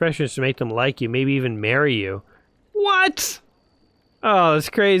social expressions to make them like you, maybe even marry you. What? Oh, that's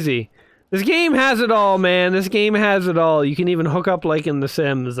crazy. This game has it all, man. This game has it all. You can even hook up like in The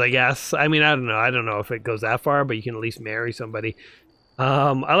Sims, I guess. I mean, I don't know. I don't know if it goes that far, but you can at least marry somebody.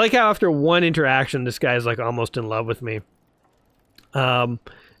 I like how after one interaction, this guy's like almost in love with me. Yeah,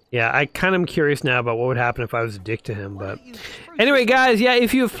 I kind of am curious now about what would happen if I was a dick to him. But anyway, guys, yeah,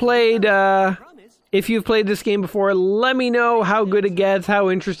 if you've played this game before, let me know how good it gets, how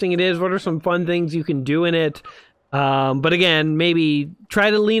interesting it is, what are some fun things you can do in it. But again, maybe try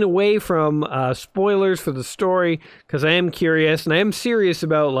to lean away from spoilers for the story, because I am curious and I am serious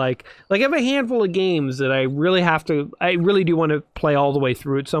about like I have a handful of games that I really do want to play all the way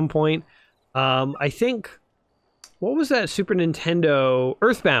through at some point. I think, what was that Super Nintendo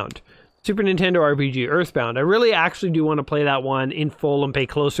Earthbound? Super Nintendo RPG Earthbound. I really actually do want to play that one in full and pay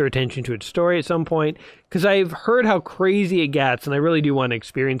closer attention to its story at some point, because I've heard how crazy it gets, and I really do want to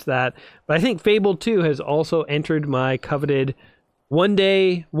experience that. But I think Fable 2 has also entered my coveted one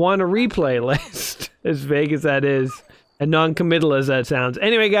day want to replay list, as vague as that is, and non-committal as that sounds.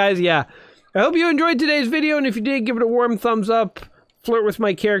 Anyway, guys, yeah. I hope you enjoyed today's video, and if you did, give it a warm thumbs up. Flirt with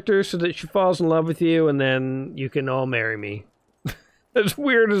my character so that she falls in love with you, and then you can all marry me. As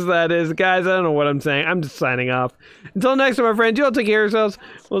weird as that is, guys, I don't know what I'm saying. I'm just signing off. Until next time, my friends, you all take care of yourselves.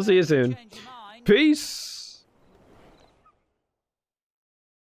 We'll see you soon. Peace.